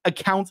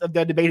accounts of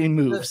their debating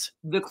moves.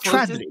 The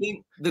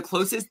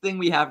closest thing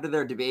we have to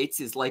their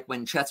debates is like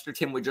when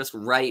Chesterton would just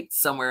write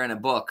somewhere in a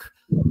book,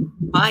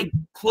 my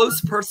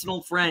close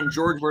personal friend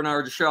George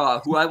Bernard Shaw,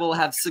 who I will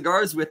have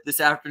cigars with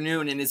this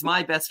afternoon and is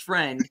my best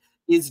friend,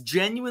 is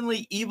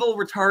genuinely evil,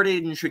 retarded,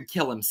 and should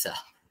kill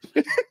himself.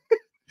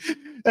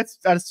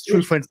 that's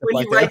true friendship.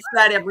 He writes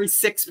that every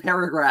 6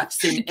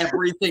 paragraphs in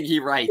everything he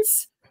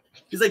writes.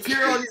 He's like, here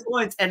are all these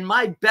points, and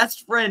my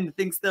best friend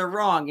thinks they're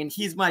wrong, and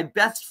he's my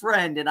best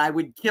friend, and I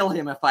would kill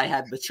him if I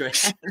had the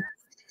chance.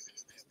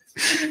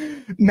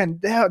 Man,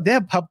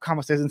 their pub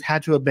conversations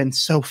had to have been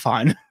so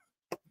fun.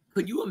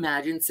 Could you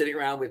imagine sitting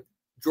around with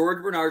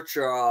George Bernard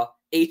Shaw,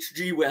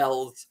 H.G.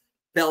 Wells,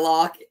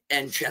 Belloc,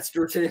 and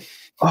Chesterton?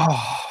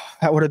 Oh,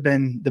 that would have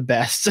been the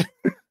best.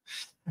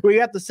 We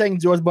have to sing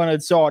George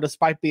Bernard Shaw,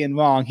 despite being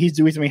wrong. He's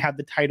the reason we have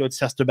the title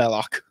Chester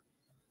Belloc.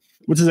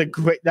 Which is a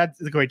great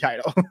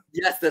title.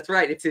 Yes, that's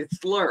right. It's his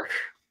slur.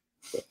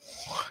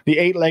 The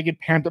 8-legged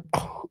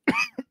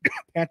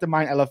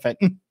pantomime elephant.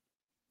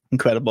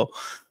 Incredible.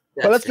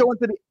 But let's go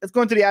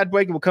into the ad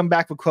break and we'll come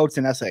back for quotes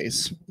and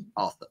essays.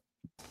 Awesome.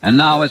 And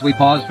now, as we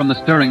pause from the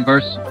stirring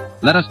verse,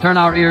 let us turn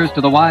our ears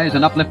to the wise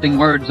and uplifting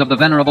words of the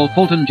Venerable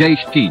Fulton J.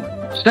 Sheen.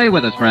 Stay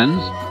with us,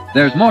 friends.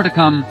 There's more to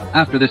come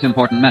after this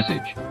important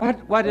message.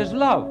 What is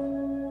love?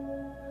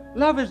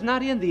 Love is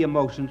not in the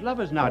emotions.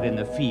 Love is not in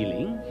the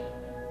feelings.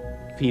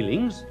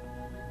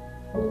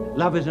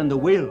 Love is in the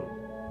will.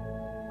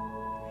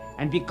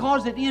 And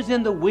because it is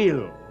in the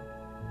will,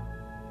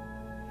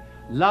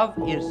 love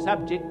is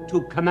subject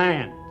to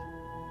command.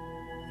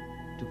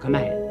 To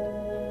command.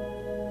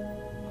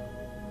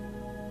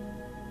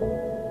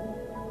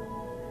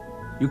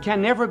 You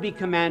can never be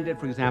commanded,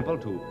 for example,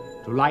 to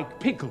like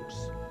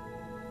pickles.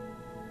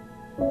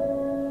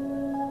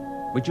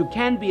 But you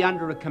can be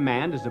under a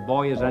command, as a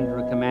boy is under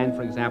a command,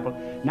 for example.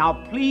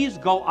 Now, please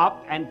go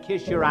up and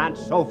kiss your Aunt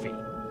Sophie.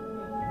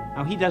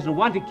 Now, he doesn't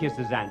want to kiss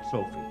his Aunt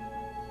Sophie,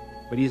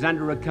 but he's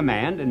under a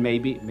command, and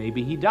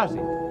maybe he does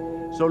it.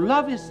 So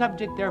love is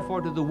subject,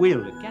 therefore, to the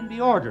will. It can be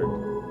ordered,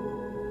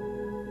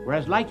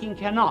 whereas liking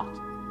cannot.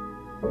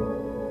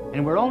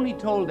 And we're only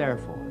told,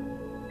 therefore,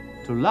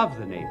 to love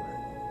the neighbor.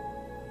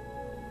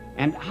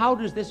 And how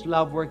does this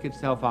love work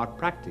itself out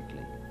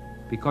practically?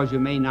 Because you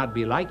may not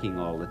be liking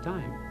all the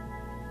time.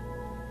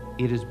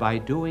 It is by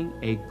doing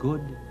a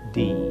good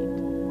deed.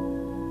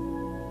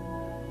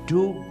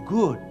 Do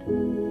good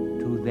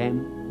to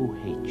them who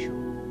hate you.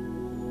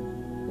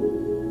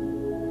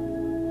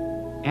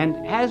 And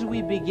as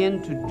we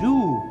begin to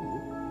do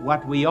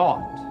what we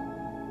ought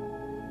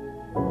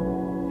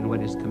and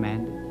what is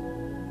commanded,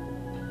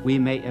 we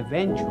may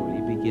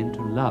eventually begin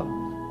to love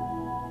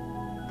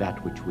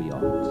that which we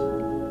ought.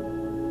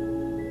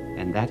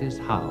 And that is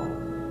how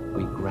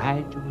we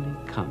gradually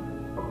come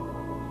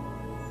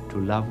to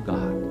love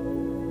God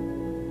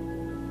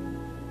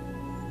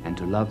and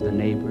to love the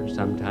neighbor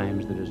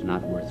sometimes that is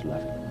not worth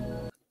loving.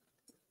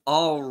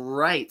 All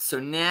right. So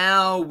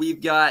now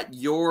we've got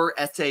your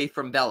essay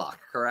from Belloc,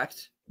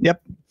 correct?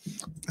 Yep.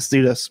 Let's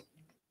do this.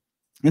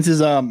 This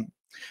is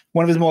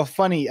one of his more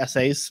funny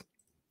essays.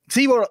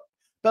 See,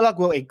 Belloc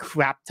wrote a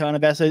crap ton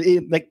of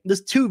essays.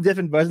 There's 2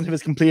 different versions of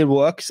his completed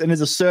works, and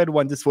there's a third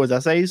one just for his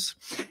essays,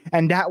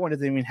 and that one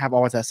doesn't even have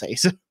all his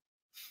essays.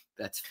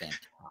 That's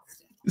fantastic.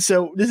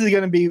 So this is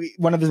going to be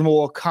one of his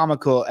more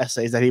comical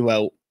essays that he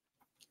wrote.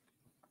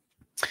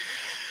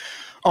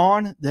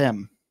 On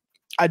them.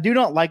 I do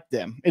not like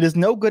them. It is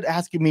no good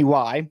asking me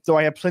why, though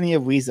I have plenty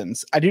of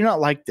reasons. I do not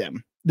like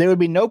them. There would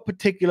be no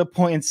particular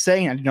point in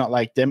saying I do not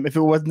like them if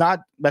it was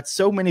not that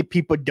so many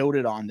people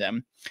doted on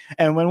them.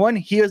 And when one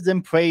hears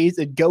them praised,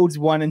 it goads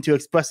one into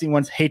expressing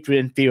one's hatred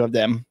and fear of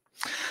them.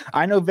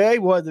 I know very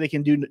well that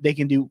they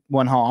can do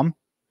one harm,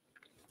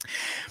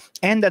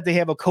 and that they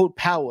have occult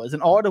powers,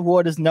 and all the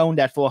world has known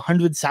that for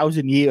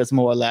 100,000 years,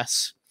 more or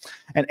less.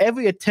 And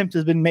every attempt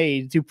has been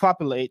made to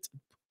populate.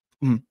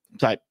 I don't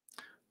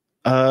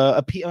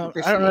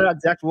know the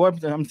exact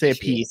word, but I'm going to say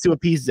appease, to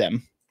appease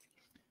them.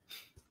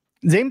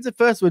 James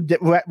I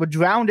would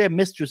drown their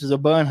mistresses or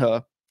burn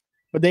her,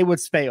 but they would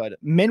spare it.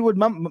 Men would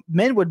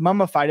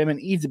mummify them in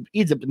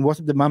Egypt and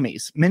worship the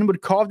mummies. Men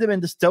would carve them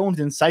into stones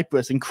in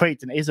Cyprus and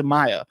Crete and Asia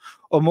Minor.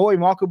 Or more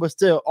remarkable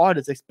still,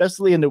 artists,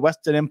 especially in the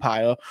Western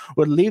Empire,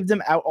 would leave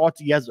them out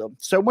altogether.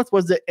 So much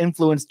was their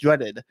influence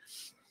dreaded.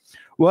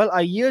 Well,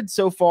 I yield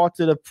so far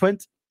to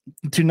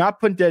not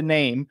print their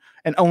name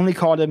and only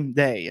call them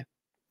they.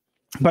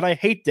 But I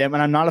hate them,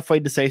 and I'm not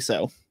afraid to say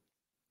so.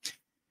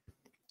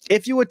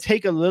 If you would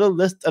take a little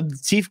list of the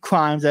chief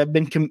crimes that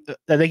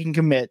they can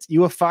commit, you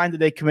will find that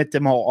they commit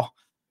them all.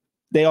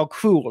 They are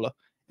cruel.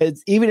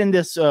 It's even in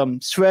this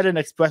shred and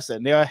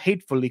expression, they are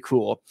hatefully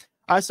cruel.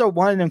 I saw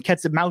one of them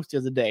catch a mouse the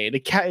other day. The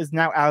cat is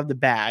now out of the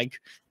bag,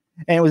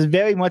 and it was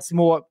very much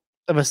more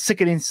of a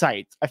sickening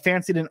sight. I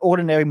fancied an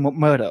ordinary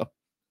murder.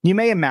 You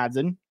may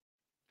imagine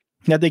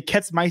that they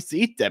catch mice to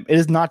eat them. It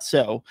is not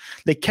so.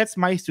 They catch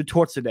mice to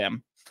torture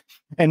them.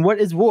 And what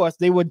is worse,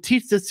 they would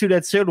teach this to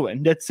their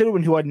children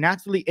who are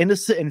naturally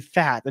innocent and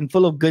fat and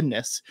full of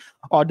goodness,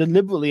 are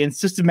deliberately and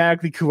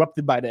systematically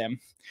corrupted by them.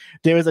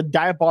 There is a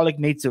diabolic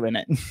nature in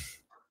it.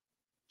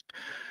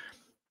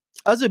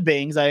 Other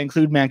beings, I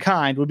include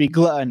mankind, would be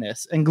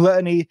gluttonous, and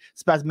gluttony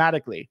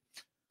spasmodically,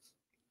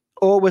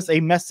 or with a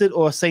method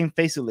or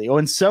shamefacedly, or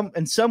in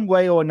some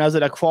way or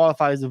another that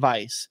qualifies a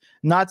vice.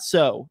 Not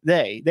so.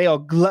 They are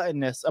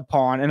gluttonous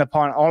upon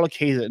all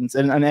occasions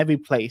and on every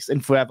place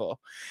and forever.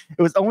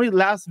 It was only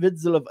last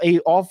vigil of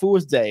All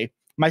Fool's Day,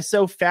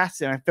 myself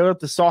fasting, I filled up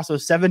the saucer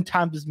 7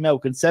 times with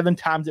milk, and 7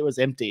 times it was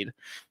emptied.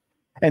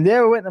 And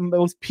there went the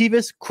most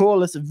peevish,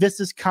 querulous,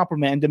 vicious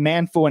compliment and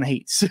demand for and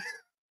hates.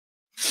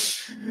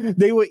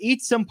 They would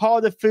eat some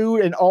part of the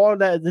food and all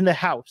that is in the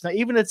house. Now,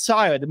 even the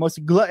sire, the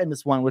most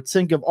gluttonous one, would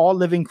think of all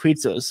living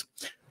creatures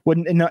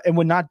and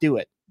would not do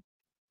it.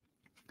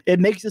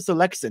 It makes a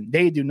selection.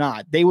 They do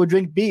not. They will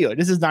drink beer.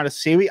 This is not a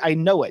theory. I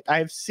know it. I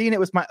have seen it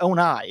with my own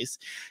eyes.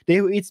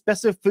 They will eat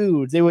special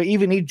foods. They will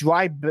even eat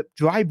dry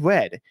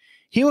bread.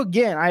 Here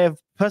again, I have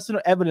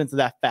personal evidence of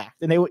that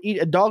fact. And they will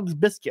eat a dog's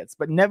biscuits,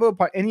 but never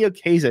upon any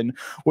occasion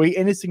where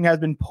anything has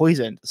been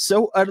poisoned.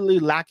 So utterly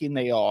lacking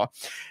they are.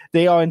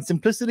 They are in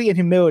simplicity and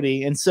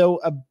humility, and so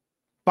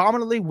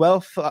abominably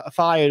well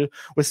fired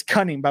with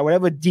cunning by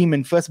whatever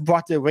demon first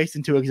brought their race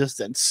into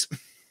existence.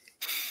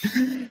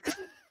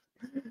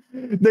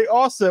 They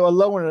also,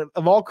 alone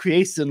of all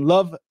creation,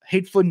 love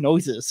hateful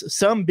noises.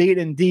 Some be it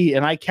indeed,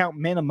 and I count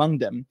men among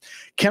them,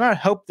 cannot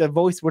help their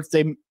voice which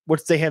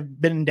they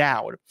have been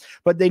endowed,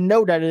 but they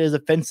know that it is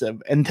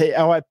offensive, and they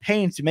are at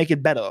pains to make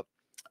it better.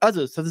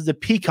 Others, such as the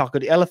peacock or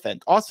the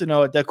elephant, also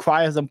know that their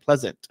cry is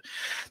unpleasant.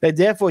 They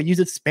therefore use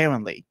it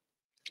sparingly.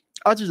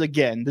 Others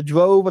again, the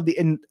drove of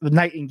the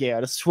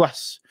nightingale, the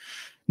thrush,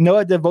 know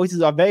that their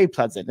voices are very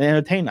pleasant and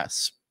entertain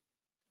us.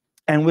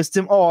 And with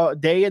them all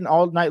day and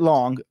all night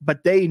long,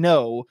 but they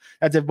know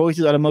that their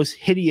voices are the most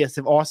hideous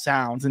of all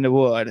sounds in the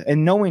world.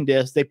 And knowing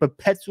this, they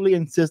perpetually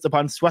insist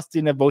upon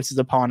thrusting their voices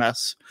upon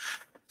us,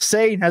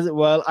 saying, as it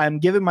were, I am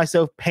giving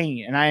myself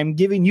pain, and I am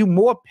giving you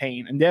more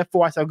pain, and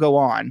therefore I shall go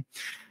on.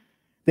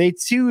 They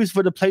choose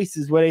for the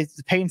places where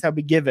the pain shall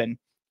be given,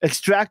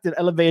 extract and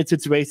elevated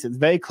situations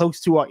very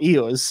close to our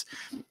ears.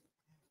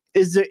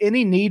 Is there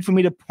any need for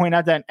me to point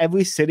out that in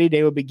every city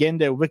they will begin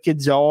their wicked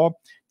jaw,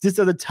 just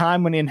at the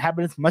time when the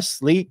inhabitants must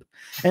sleep?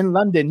 In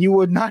London, you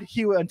will not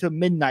hear it until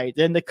midnight.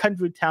 In the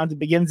country towns, it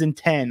begins in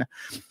 10.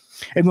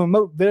 In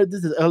remote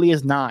villages, as early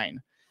as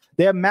 9.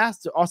 Their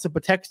master also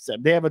protects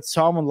them. They have a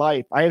charming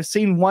life. I have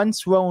seen one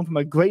thrown from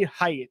a great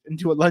height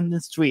into a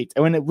London street,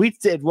 and when it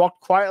reached it, it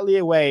walked quietly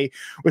away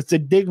with the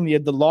dignity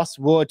of the lost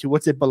word to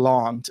which it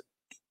belonged.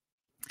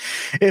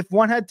 If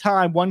one had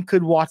time, one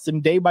could watch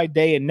them day by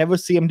day and never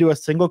see them do a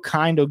single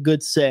kind or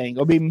good saying,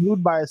 or be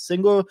moved by a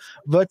single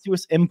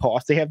virtuous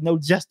impulse. They have no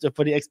gesture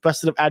for the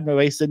expression of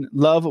admiration,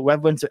 love,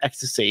 reverence, or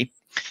ecstasy.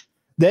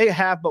 They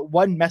have but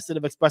one method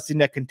of expressing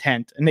their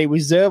content, and they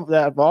reserve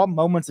that of all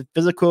moments of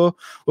physical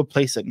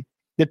replacement.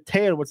 The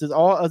tail, which is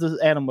all other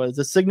animals,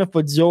 the signal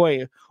for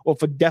joy or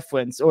for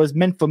deference, or is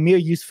meant for mere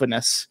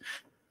usefulness,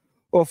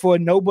 or for a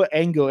noble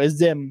anger, is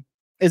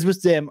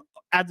with them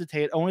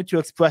agitated only to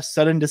express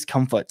sudden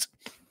discomfort.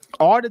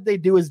 All that they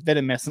do is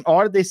venomous, and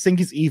all that they think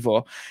is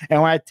evil.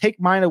 And when I take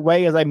mine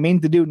away, as I mean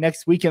to do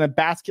next week in a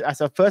basket, I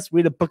shall first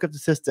read a book of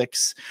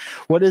statistics.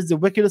 What is the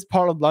wickedest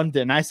part of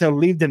London? I shall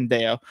leave them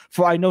there,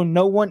 for I know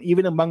no one,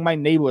 even among my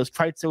neighbors,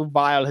 quite so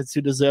vile as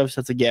to deserve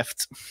such a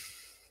gift.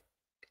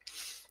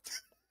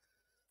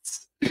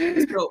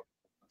 So,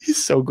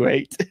 he's so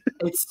great.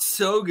 It's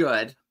so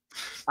good.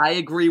 I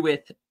agree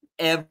with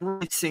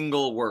every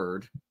single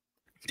word.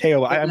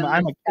 Taylor, I'm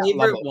a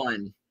favorite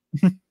one.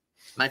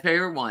 My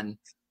favorite one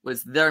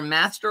was their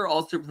master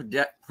also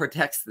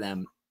protects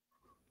them,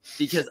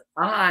 because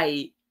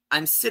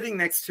I'm sitting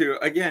next to,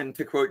 again,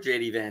 to quote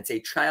J.D. Vance, a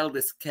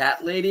childless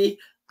cat lady.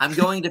 I'm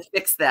going to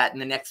fix that in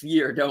the next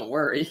year. Don't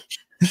worry.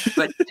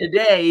 But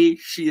today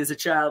she is a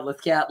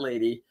childless cat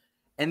lady,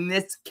 and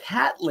this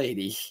cat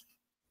lady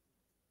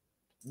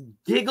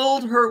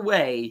giggled her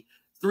way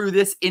through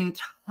this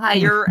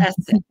entire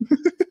essay.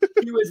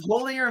 She was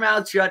holding her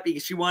mouth shut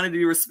because she wanted to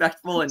be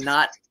respectful and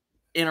not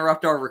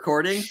interrupt our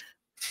recording.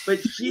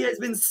 But she has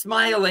been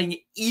smiling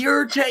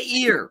ear to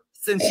ear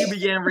since you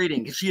began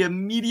reading, because she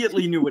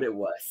immediately knew what it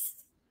was.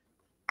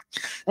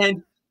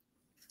 And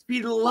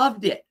she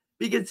loved it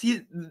because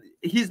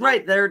he's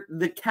right there.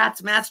 The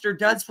cat's master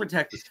does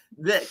protect us.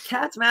 The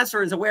cat's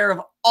master is aware of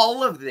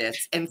all of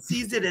this and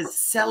sees it as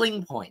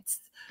selling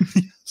points.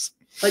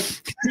 Like,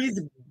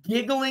 she's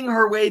giggling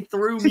her way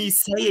through me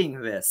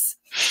saying this.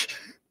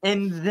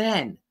 And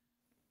then,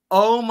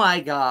 oh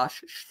my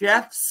gosh,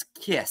 chef's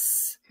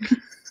kiss.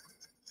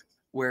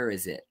 Where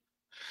is it?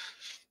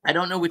 I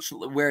don't know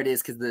where it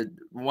is, because the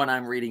one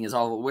I'm reading is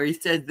all where he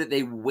says that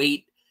they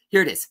wait.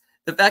 Here it is.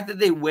 The fact that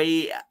they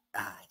wait,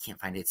 I can't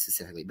find it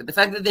specifically, but the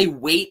fact that they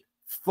wait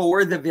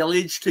for the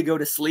village to go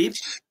to sleep.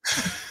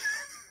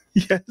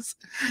 Yes.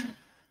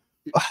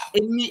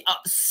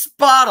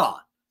 Spot on.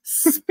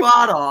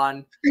 Spot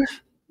on.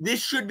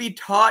 This should be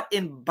taught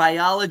in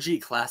biology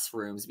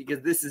classrooms,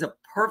 because this is a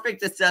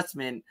perfect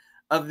assessment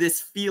of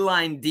this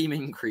feline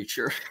demon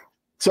creature.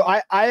 So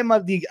I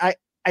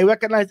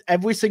recognize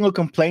every single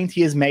complaint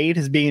he has made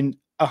as being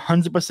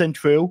 100%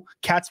 true.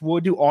 Cats will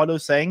do all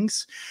those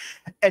things,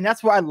 and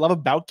that's what I love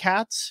about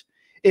cats.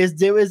 Is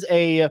there is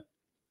a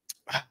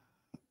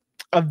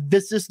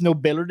vicious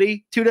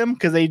nobility to them,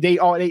 because they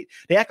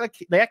act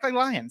like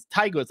lions,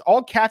 tigers.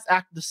 All cats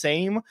act the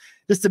same,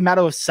 just a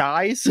matter of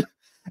size.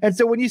 And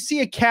so when you see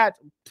a cat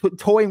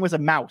toying with a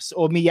mouse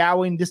or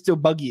meowing just to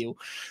bug you,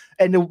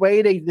 and the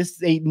way they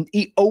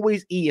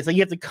always eat, it's like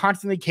you have to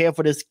constantly care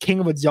for this king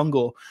of a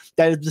jungle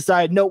that has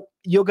decided, no,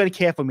 you're going to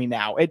care for me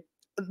now.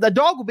 The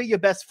dog will be your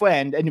best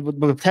friend and it will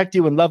protect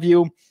you and love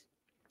you,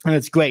 and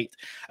it's great.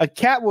 A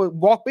cat will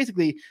walk,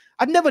 basically,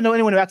 I've never known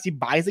anyone who actually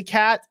buys a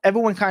cat.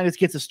 Everyone kind of just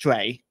gets a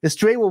stray. The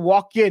stray will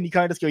walk in, you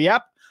kind of just go,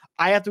 yep,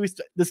 I have to,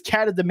 this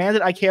cat is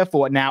demanded, I care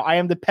for it now. I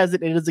am the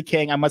peasant, it is the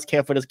king, I must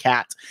care for this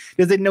cat.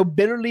 There's a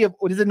nobility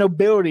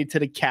to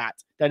the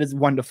cat that is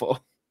wonderful.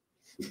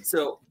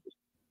 So,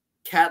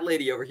 cat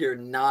lady over here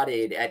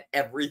nodded at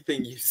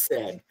everything you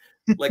said,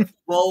 like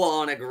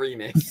full-on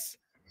agreements.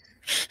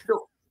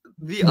 So,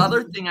 the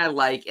other thing I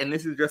like, and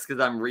this is just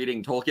because I'm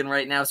reading Tolkien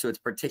right now, so it's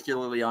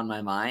particularly on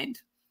my mind,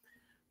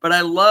 but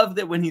I love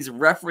that when he's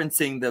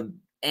referencing the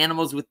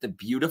animals with the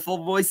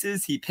beautiful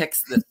voices, he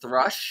picks the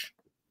thrush.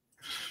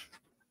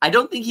 I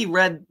don't think he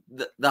read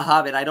the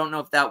Hobbit. I don't know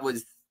if that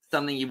was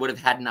something he would have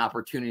had an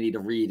opportunity to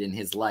read in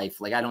his life.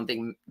 Like, I don't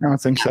think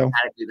so.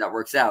 That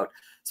works out.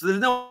 So there's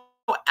no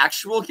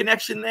actual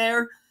connection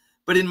there.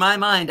 But in my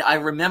mind, I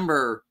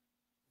remember,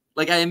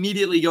 like, I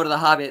immediately go to the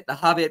Hobbit. The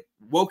Hobbit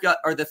woke up,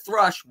 or the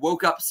thrush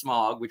woke up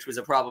Smaug, which was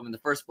a problem in the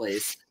first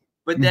place,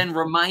 but then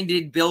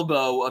reminded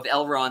Bilbo of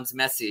Elrond's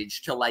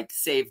message to, like,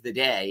 save the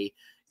day,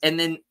 and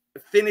then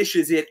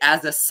finishes it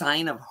as a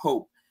sign of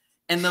hope.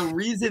 And the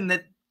reason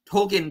that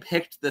Tolkien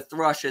picked the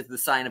thrush as the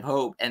sign of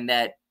hope and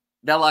that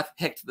Belloc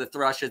picked the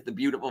thrush as the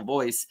beautiful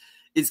voice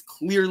is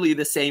clearly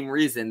the same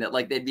reason, that,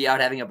 like, they'd be out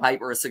having a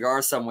pipe or a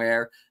cigar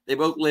somewhere. They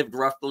both lived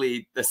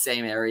roughly the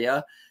same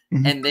area,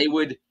 and they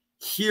would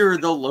hear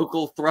the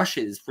local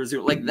thrushes,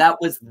 presumably. Like, that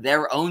was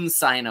their own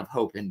sign of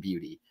hope and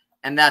beauty.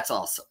 And that's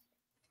awesome.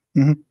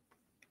 I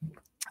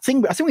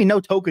think we know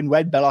Tolkien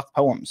read Belloc's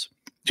poems.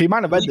 So you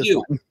might have read this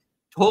one.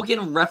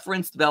 Tolkien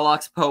referenced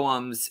Belloc's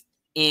poems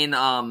in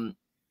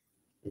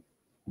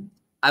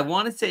I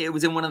want to say it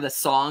was in one of the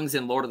songs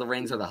in Lord of the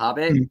Rings or The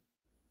Hobbit.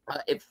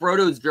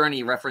 Frodo's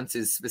Journey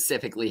references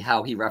specifically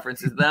how he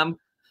references them,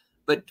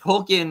 but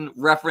Tolkien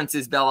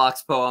references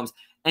Belloc's poems,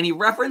 and he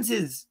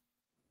references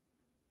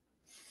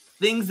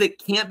things that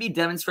can't be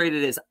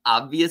demonstrated as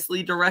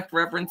obviously direct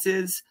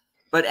references,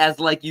 but as,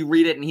 like, you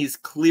read it and he's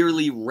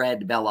clearly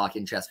read Belloc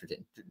and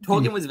Chesterton.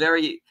 Tolkien was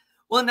very,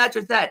 well, not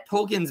just that,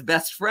 Tolkien's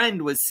best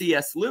friend was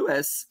C.S.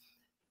 Lewis,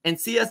 and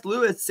C.S.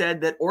 Lewis said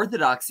that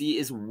orthodoxy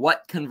is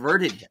what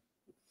converted him.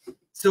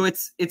 So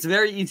it's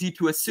very easy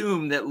to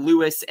assume that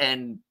Lewis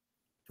and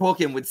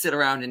Tolkien would sit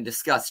around and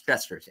discuss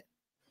Chesterton.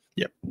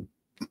 Yep.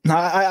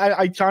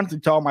 I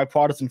constantly tell my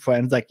Protestant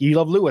friends, like, you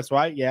love Lewis,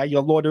 right? Yeah. You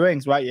love Lord of the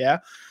Rings, right? Yeah.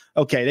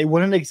 Okay. They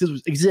wouldn't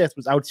exist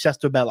without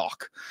Chester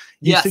Belloc.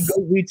 You should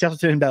go read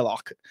Chesterton and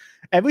Belloc.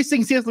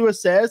 Everything C.S.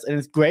 Lewis says, and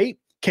it's great,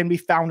 can be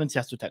found in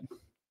Chesterton.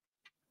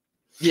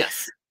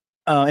 Yes.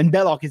 And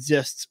Belloc is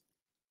just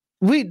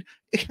read.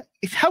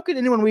 How could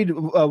anyone read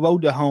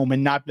Road to Home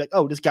and not be like,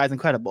 oh, this guy's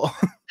incredible?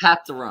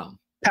 Path to Rome.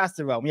 Path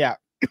to Rome, yeah.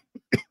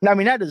 I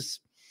mean, that is.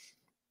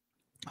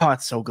 Oh,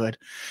 it's so good.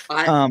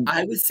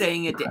 I was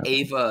saying it to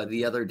Ava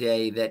the other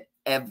day that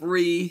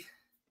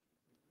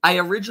I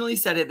originally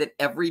said it that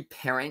every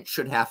parent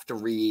should have to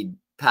read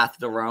Path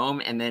to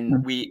Rome, and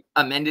then we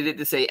amended it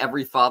to say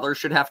every father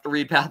should have to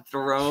read Path to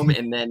Rome,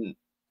 and then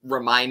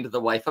remind the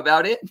wife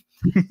about it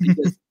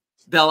because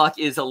Belloc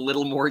is a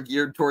little more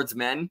geared towards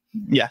men.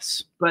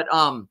 Yes. But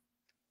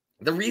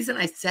the reason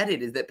I said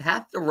it is that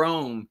Path to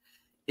Rome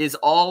is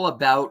all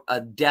about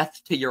a death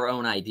to your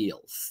own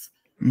ideals.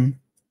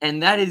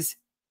 And that is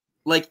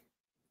like,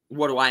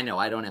 what do I know?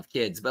 I don't have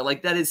kids, but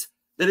like that is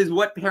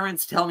what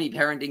parents tell me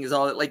parenting is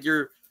all. Like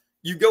you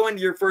go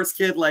into your first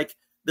kid like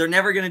they're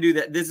never going to do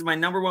that. This is my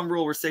number one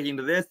rule. We're sticking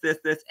to this,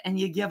 and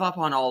you give up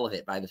on all of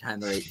it by the time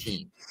they're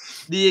 18.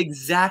 The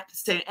exact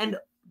same. And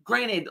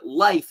granted,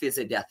 life is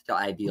a death to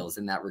ideals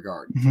in that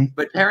regard,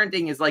 but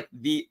parenting is like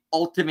the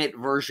ultimate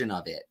version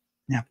of it.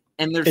 Yeah.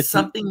 And there's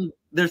something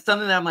that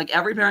I'm like,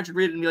 every parent should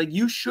read it and be like,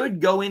 you should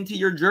go into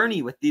your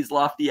journey with these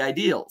lofty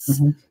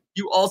ideals.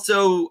 You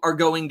also are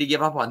going to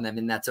give up on them,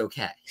 and that's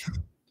okay.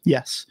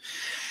 Yes.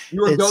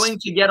 You're going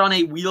to get on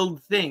a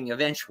wheeled thing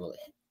eventually.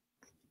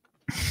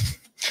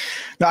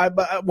 No,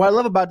 what I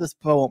love about this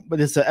poem,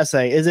 this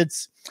essay, is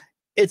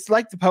it's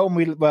like the poem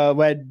we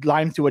read,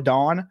 Lime to a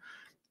Dawn.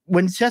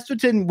 When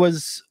Chesterton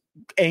was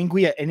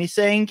angry at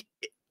anything,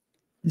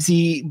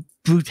 the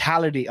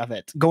brutality of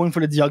it, going for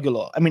the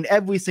jugular. I mean,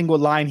 every single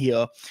line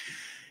here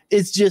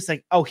is just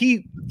like, oh,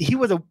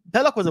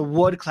 Belloc was a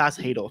world-class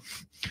hater,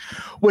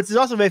 which is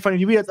also very funny.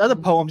 You read his other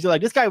poems, you're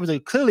like, this guy was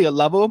clearly a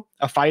lover,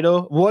 a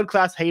fighter,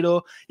 world-class hater.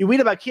 You read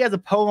about, he has a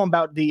poem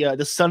about the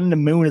sun and the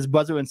moon, his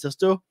brother and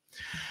sister,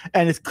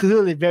 and it's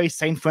clearly very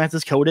St.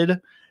 Francis coded.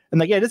 And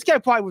like, yeah, this guy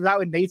probably was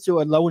out in nature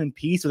alone in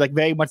peace, was like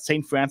very much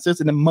St. Francis.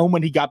 And the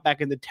moment he got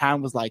back into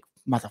town was like,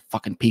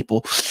 motherfucking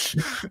people.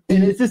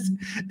 And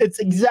it's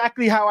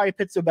exactly how I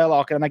picture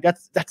Belloc. And I'm like,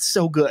 that's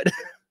so good.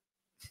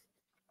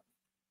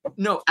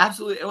 No,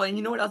 absolutely. Well, and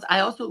you know what else?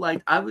 I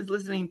was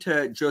listening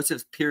to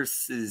Joseph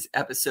Pierce's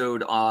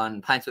episode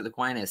on Pints with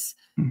Aquinas,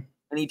 and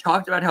he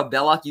talked about how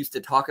Belloc used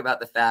to talk about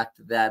the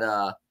fact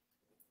that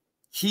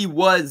he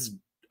was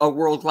a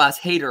world-class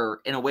hater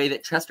in a way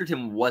that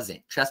Chesterton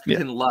wasn't.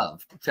 Chesterton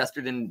loved.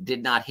 Chesterton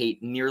did not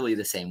hate nearly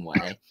the same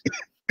way.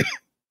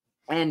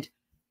 And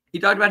he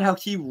talked about how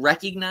he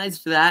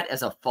recognized that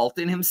as a fault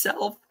in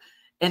himself.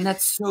 And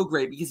that's so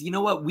great because you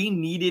know what? We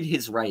needed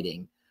his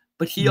writing,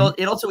 but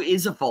it also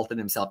is a fault in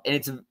himself.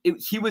 And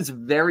he was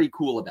very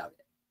cool about it.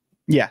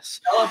 Yes.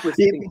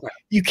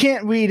 You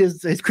can't read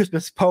his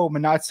Christmas poem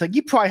and not it's like,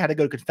 you probably had to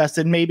go to confess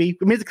it, maybe.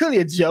 I mean, it's clearly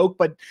a joke,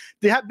 but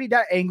to have to be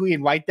that angry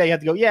and right there, you have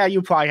to go, yeah,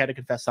 you probably had to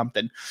confess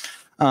something.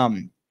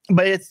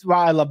 But it's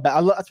why I love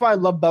that's why I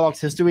love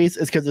Belloc's histories,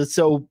 is because it's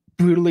so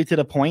brutally to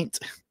the point.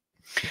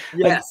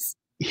 Yes.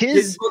 Like,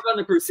 his book on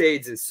the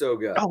Crusades is so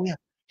good. Oh,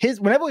 yeah.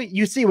 Whenever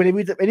he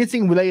reads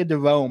anything related to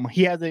Rome,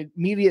 he has it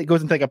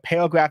goes into like a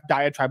paragraph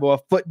diatribe or a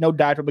footnote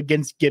diatribe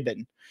against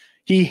Gibbon.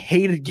 He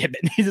hated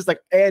Gibbon. He's just like,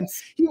 and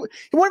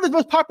one of his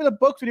most popular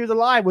books when he was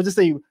alive was just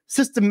a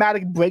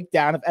systematic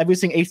breakdown of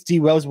everything H.G.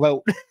 Wells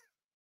wrote.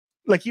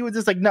 Like, he was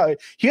just like, no,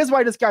 here's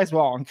why this guy's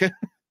wrong.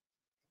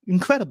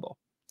 Incredible.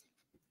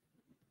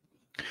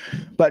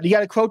 But you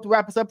got a quote to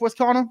wrap us up with,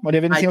 Connor? Or do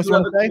you have anything else you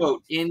want to say?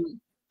 Quote.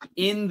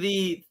 In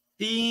the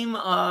theme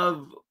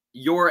of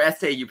your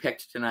essay you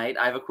picked tonight,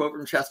 I have a quote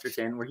from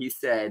Chesterton where he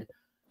said,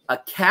 "A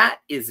cat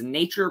is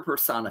nature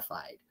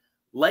personified.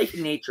 Like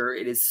nature,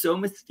 it is so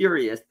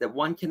mysterious that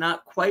one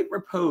cannot quite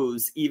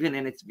repose even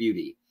in its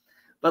beauty.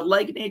 But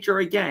like nature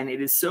again,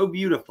 it is so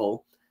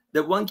beautiful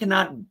that one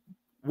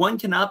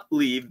cannot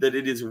believe that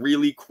it is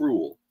really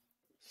cruel.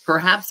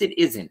 Perhaps it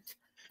isn't.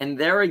 And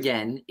there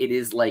again, it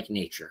is like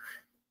nature."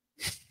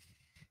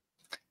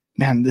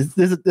 Man,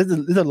 there's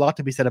a lot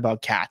to be said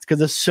about cats because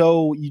they're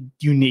so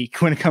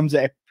unique when it comes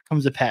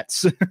to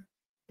pets.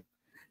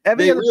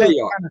 Every other pet is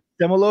kind of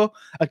similar.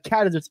 A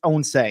cat is its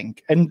own thing.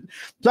 And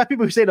black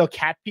people who say they're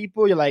cat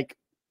people, you're like,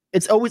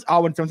 it's always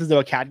odd when someone says they're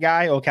a cat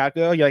guy or a cat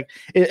girl. You're like,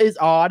 it is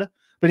odd,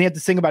 but you have to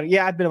think about it.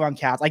 Yeah, I've been around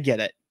cats. I get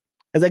it.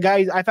 As a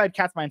guy, I've had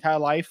cats my entire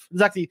life.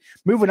 It's actually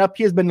moving up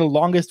here has been the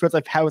longest stretch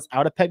I've had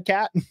without a pet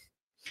cat.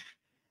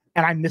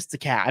 And I miss the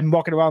cat. I'm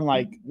walking around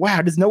like,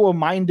 wow, there's no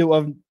reminder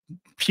of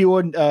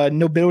pure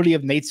nobility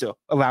of nature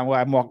around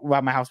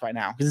around my house right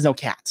now because there's no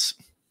cats.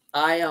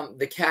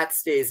 The cat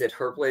stays at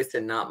her place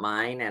and not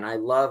mine, and I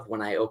love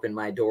when I open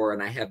my door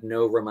and I have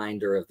no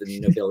reminder of the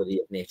nobility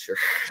of nature.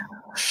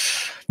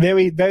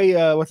 Very, very.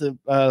 What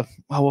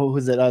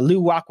was it?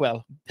 Lou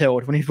Rockwell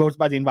pilled when he votes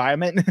by the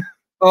environment.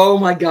 Oh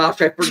my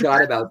gosh, I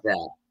forgot about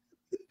that.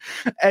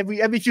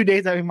 Every few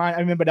days, I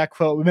remember that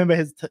quote. Remember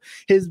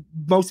his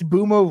most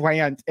boomer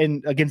rant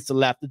against the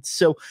left. It's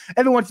so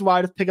every once in a while,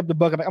 I just pick up the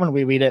book. I'm like, I'm gonna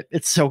reread it.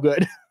 It's so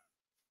good.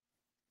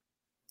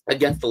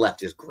 Against the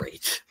Left is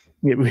great.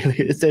 It really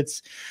is.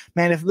 It's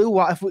man. If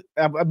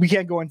we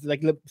can't go into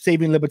like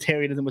saving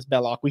libertarianism with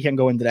Belloc, we can't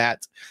go into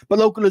that. But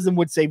localism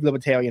would save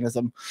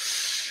libertarianism.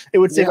 It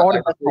would save all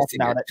the talk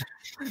about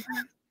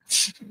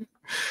it.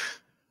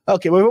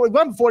 Okay, we've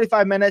gone for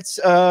 45 minutes.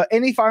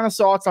 Any final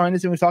thoughts on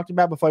anything we talked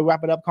about before we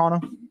wrap it up,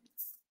 Connor?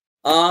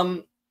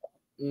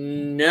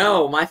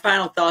 No. My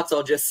final thoughts.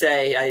 I'll just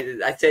say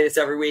I say this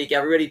every week.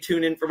 Everybody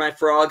tune in for my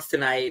frogs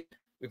tonight.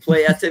 We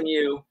play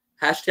SMU.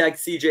 Hashtag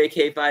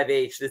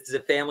CJK5H. This is a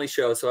family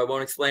show, so I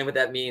won't explain what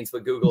that means,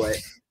 but Google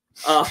it.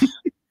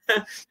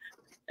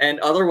 And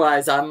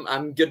otherwise,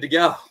 I'm good to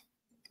go.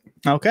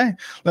 Okay,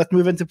 let's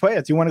move into prayer.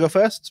 Do you want to go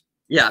first?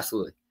 Yeah,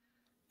 absolutely.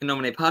 In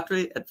nomine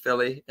Patri et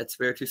Filii et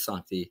Spiritus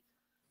Sancti.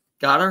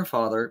 God our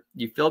Father,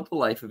 you filled the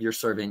life of your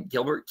servant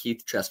Gilbert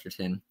Keith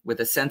Chesterton with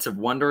a sense of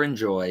wonder and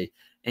joy,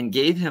 and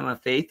gave him a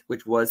faith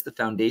which was the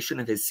foundation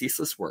of his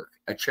ceaseless work,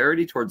 a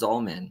charity towards all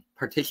men,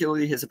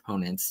 particularly his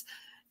opponents,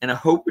 and a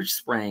hope which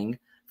sprang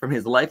from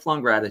his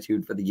lifelong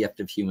gratitude for the gift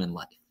of human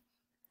life.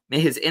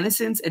 May his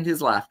innocence and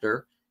his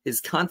laughter,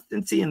 his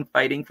constancy in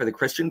fighting for the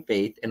Christian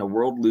faith in a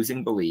world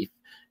losing belief,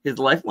 his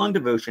lifelong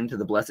devotion to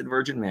the Blessed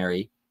Virgin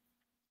Mary,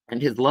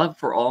 and his love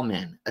for all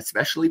men,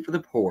 especially for the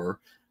poor,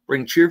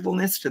 bring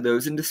cheerfulness to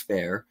those in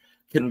despair,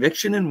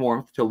 conviction and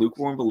warmth to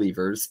lukewarm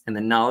believers, and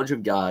the knowledge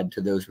of God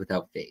to those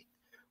without faith.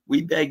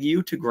 We beg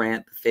you to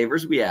grant the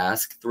favors we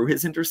ask through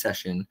his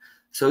intercession,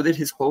 so that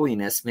his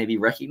holiness may be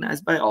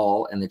recognized by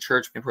all and the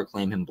church may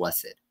proclaim him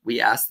blessed.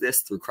 We ask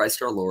this through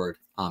Christ our Lord.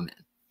 Amen.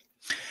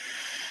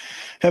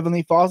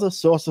 Heavenly Father,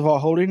 source of all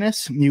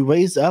holiness, you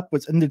raise up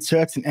within the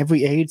church in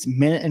every age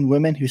men and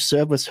women who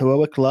serve with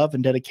heroic love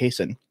and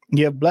dedication.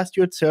 You have blessed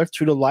your church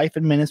through the life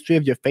and ministry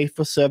of your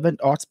faithful servant,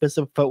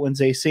 Archbishop Fulton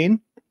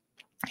Zaycine.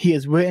 He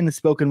has written and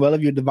spoken well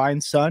of your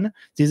divine Son,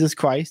 Jesus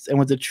Christ, and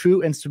was a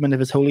true instrument of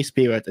his Holy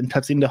Spirit in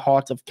touching the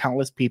hearts of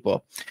countless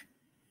people.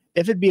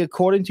 If it be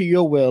according to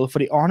your will, for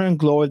the honor and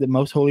glory of the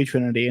most holy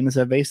Trinity and the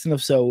salvation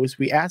of souls,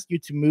 we ask you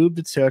to move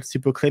the church to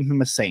proclaim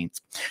him a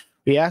saint.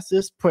 We ask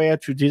this prayer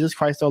through Jesus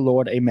Christ our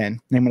Lord. Amen. In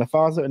the name of the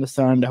Father, and the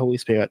Son, and the Holy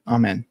Spirit.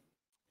 Amen.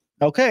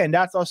 Okay, and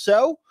that's our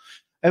show.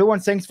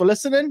 Everyone, thanks for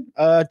listening.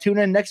 Tune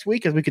in next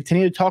week as we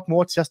continue to talk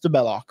more Chester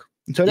Belloc.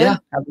 Until then,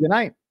 have a good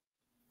night.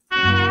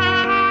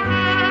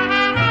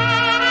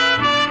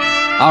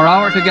 Our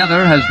hour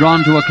together has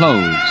drawn to a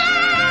close.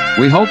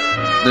 We hope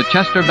the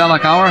Chester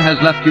Belloc Hour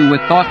has left you with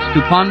thoughts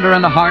to ponder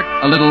and a heart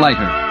a little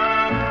lighter.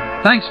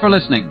 Thanks for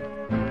listening.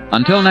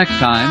 Until next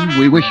time,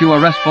 we wish you a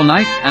restful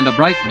night and a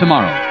bright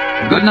tomorrow.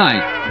 Good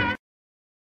night.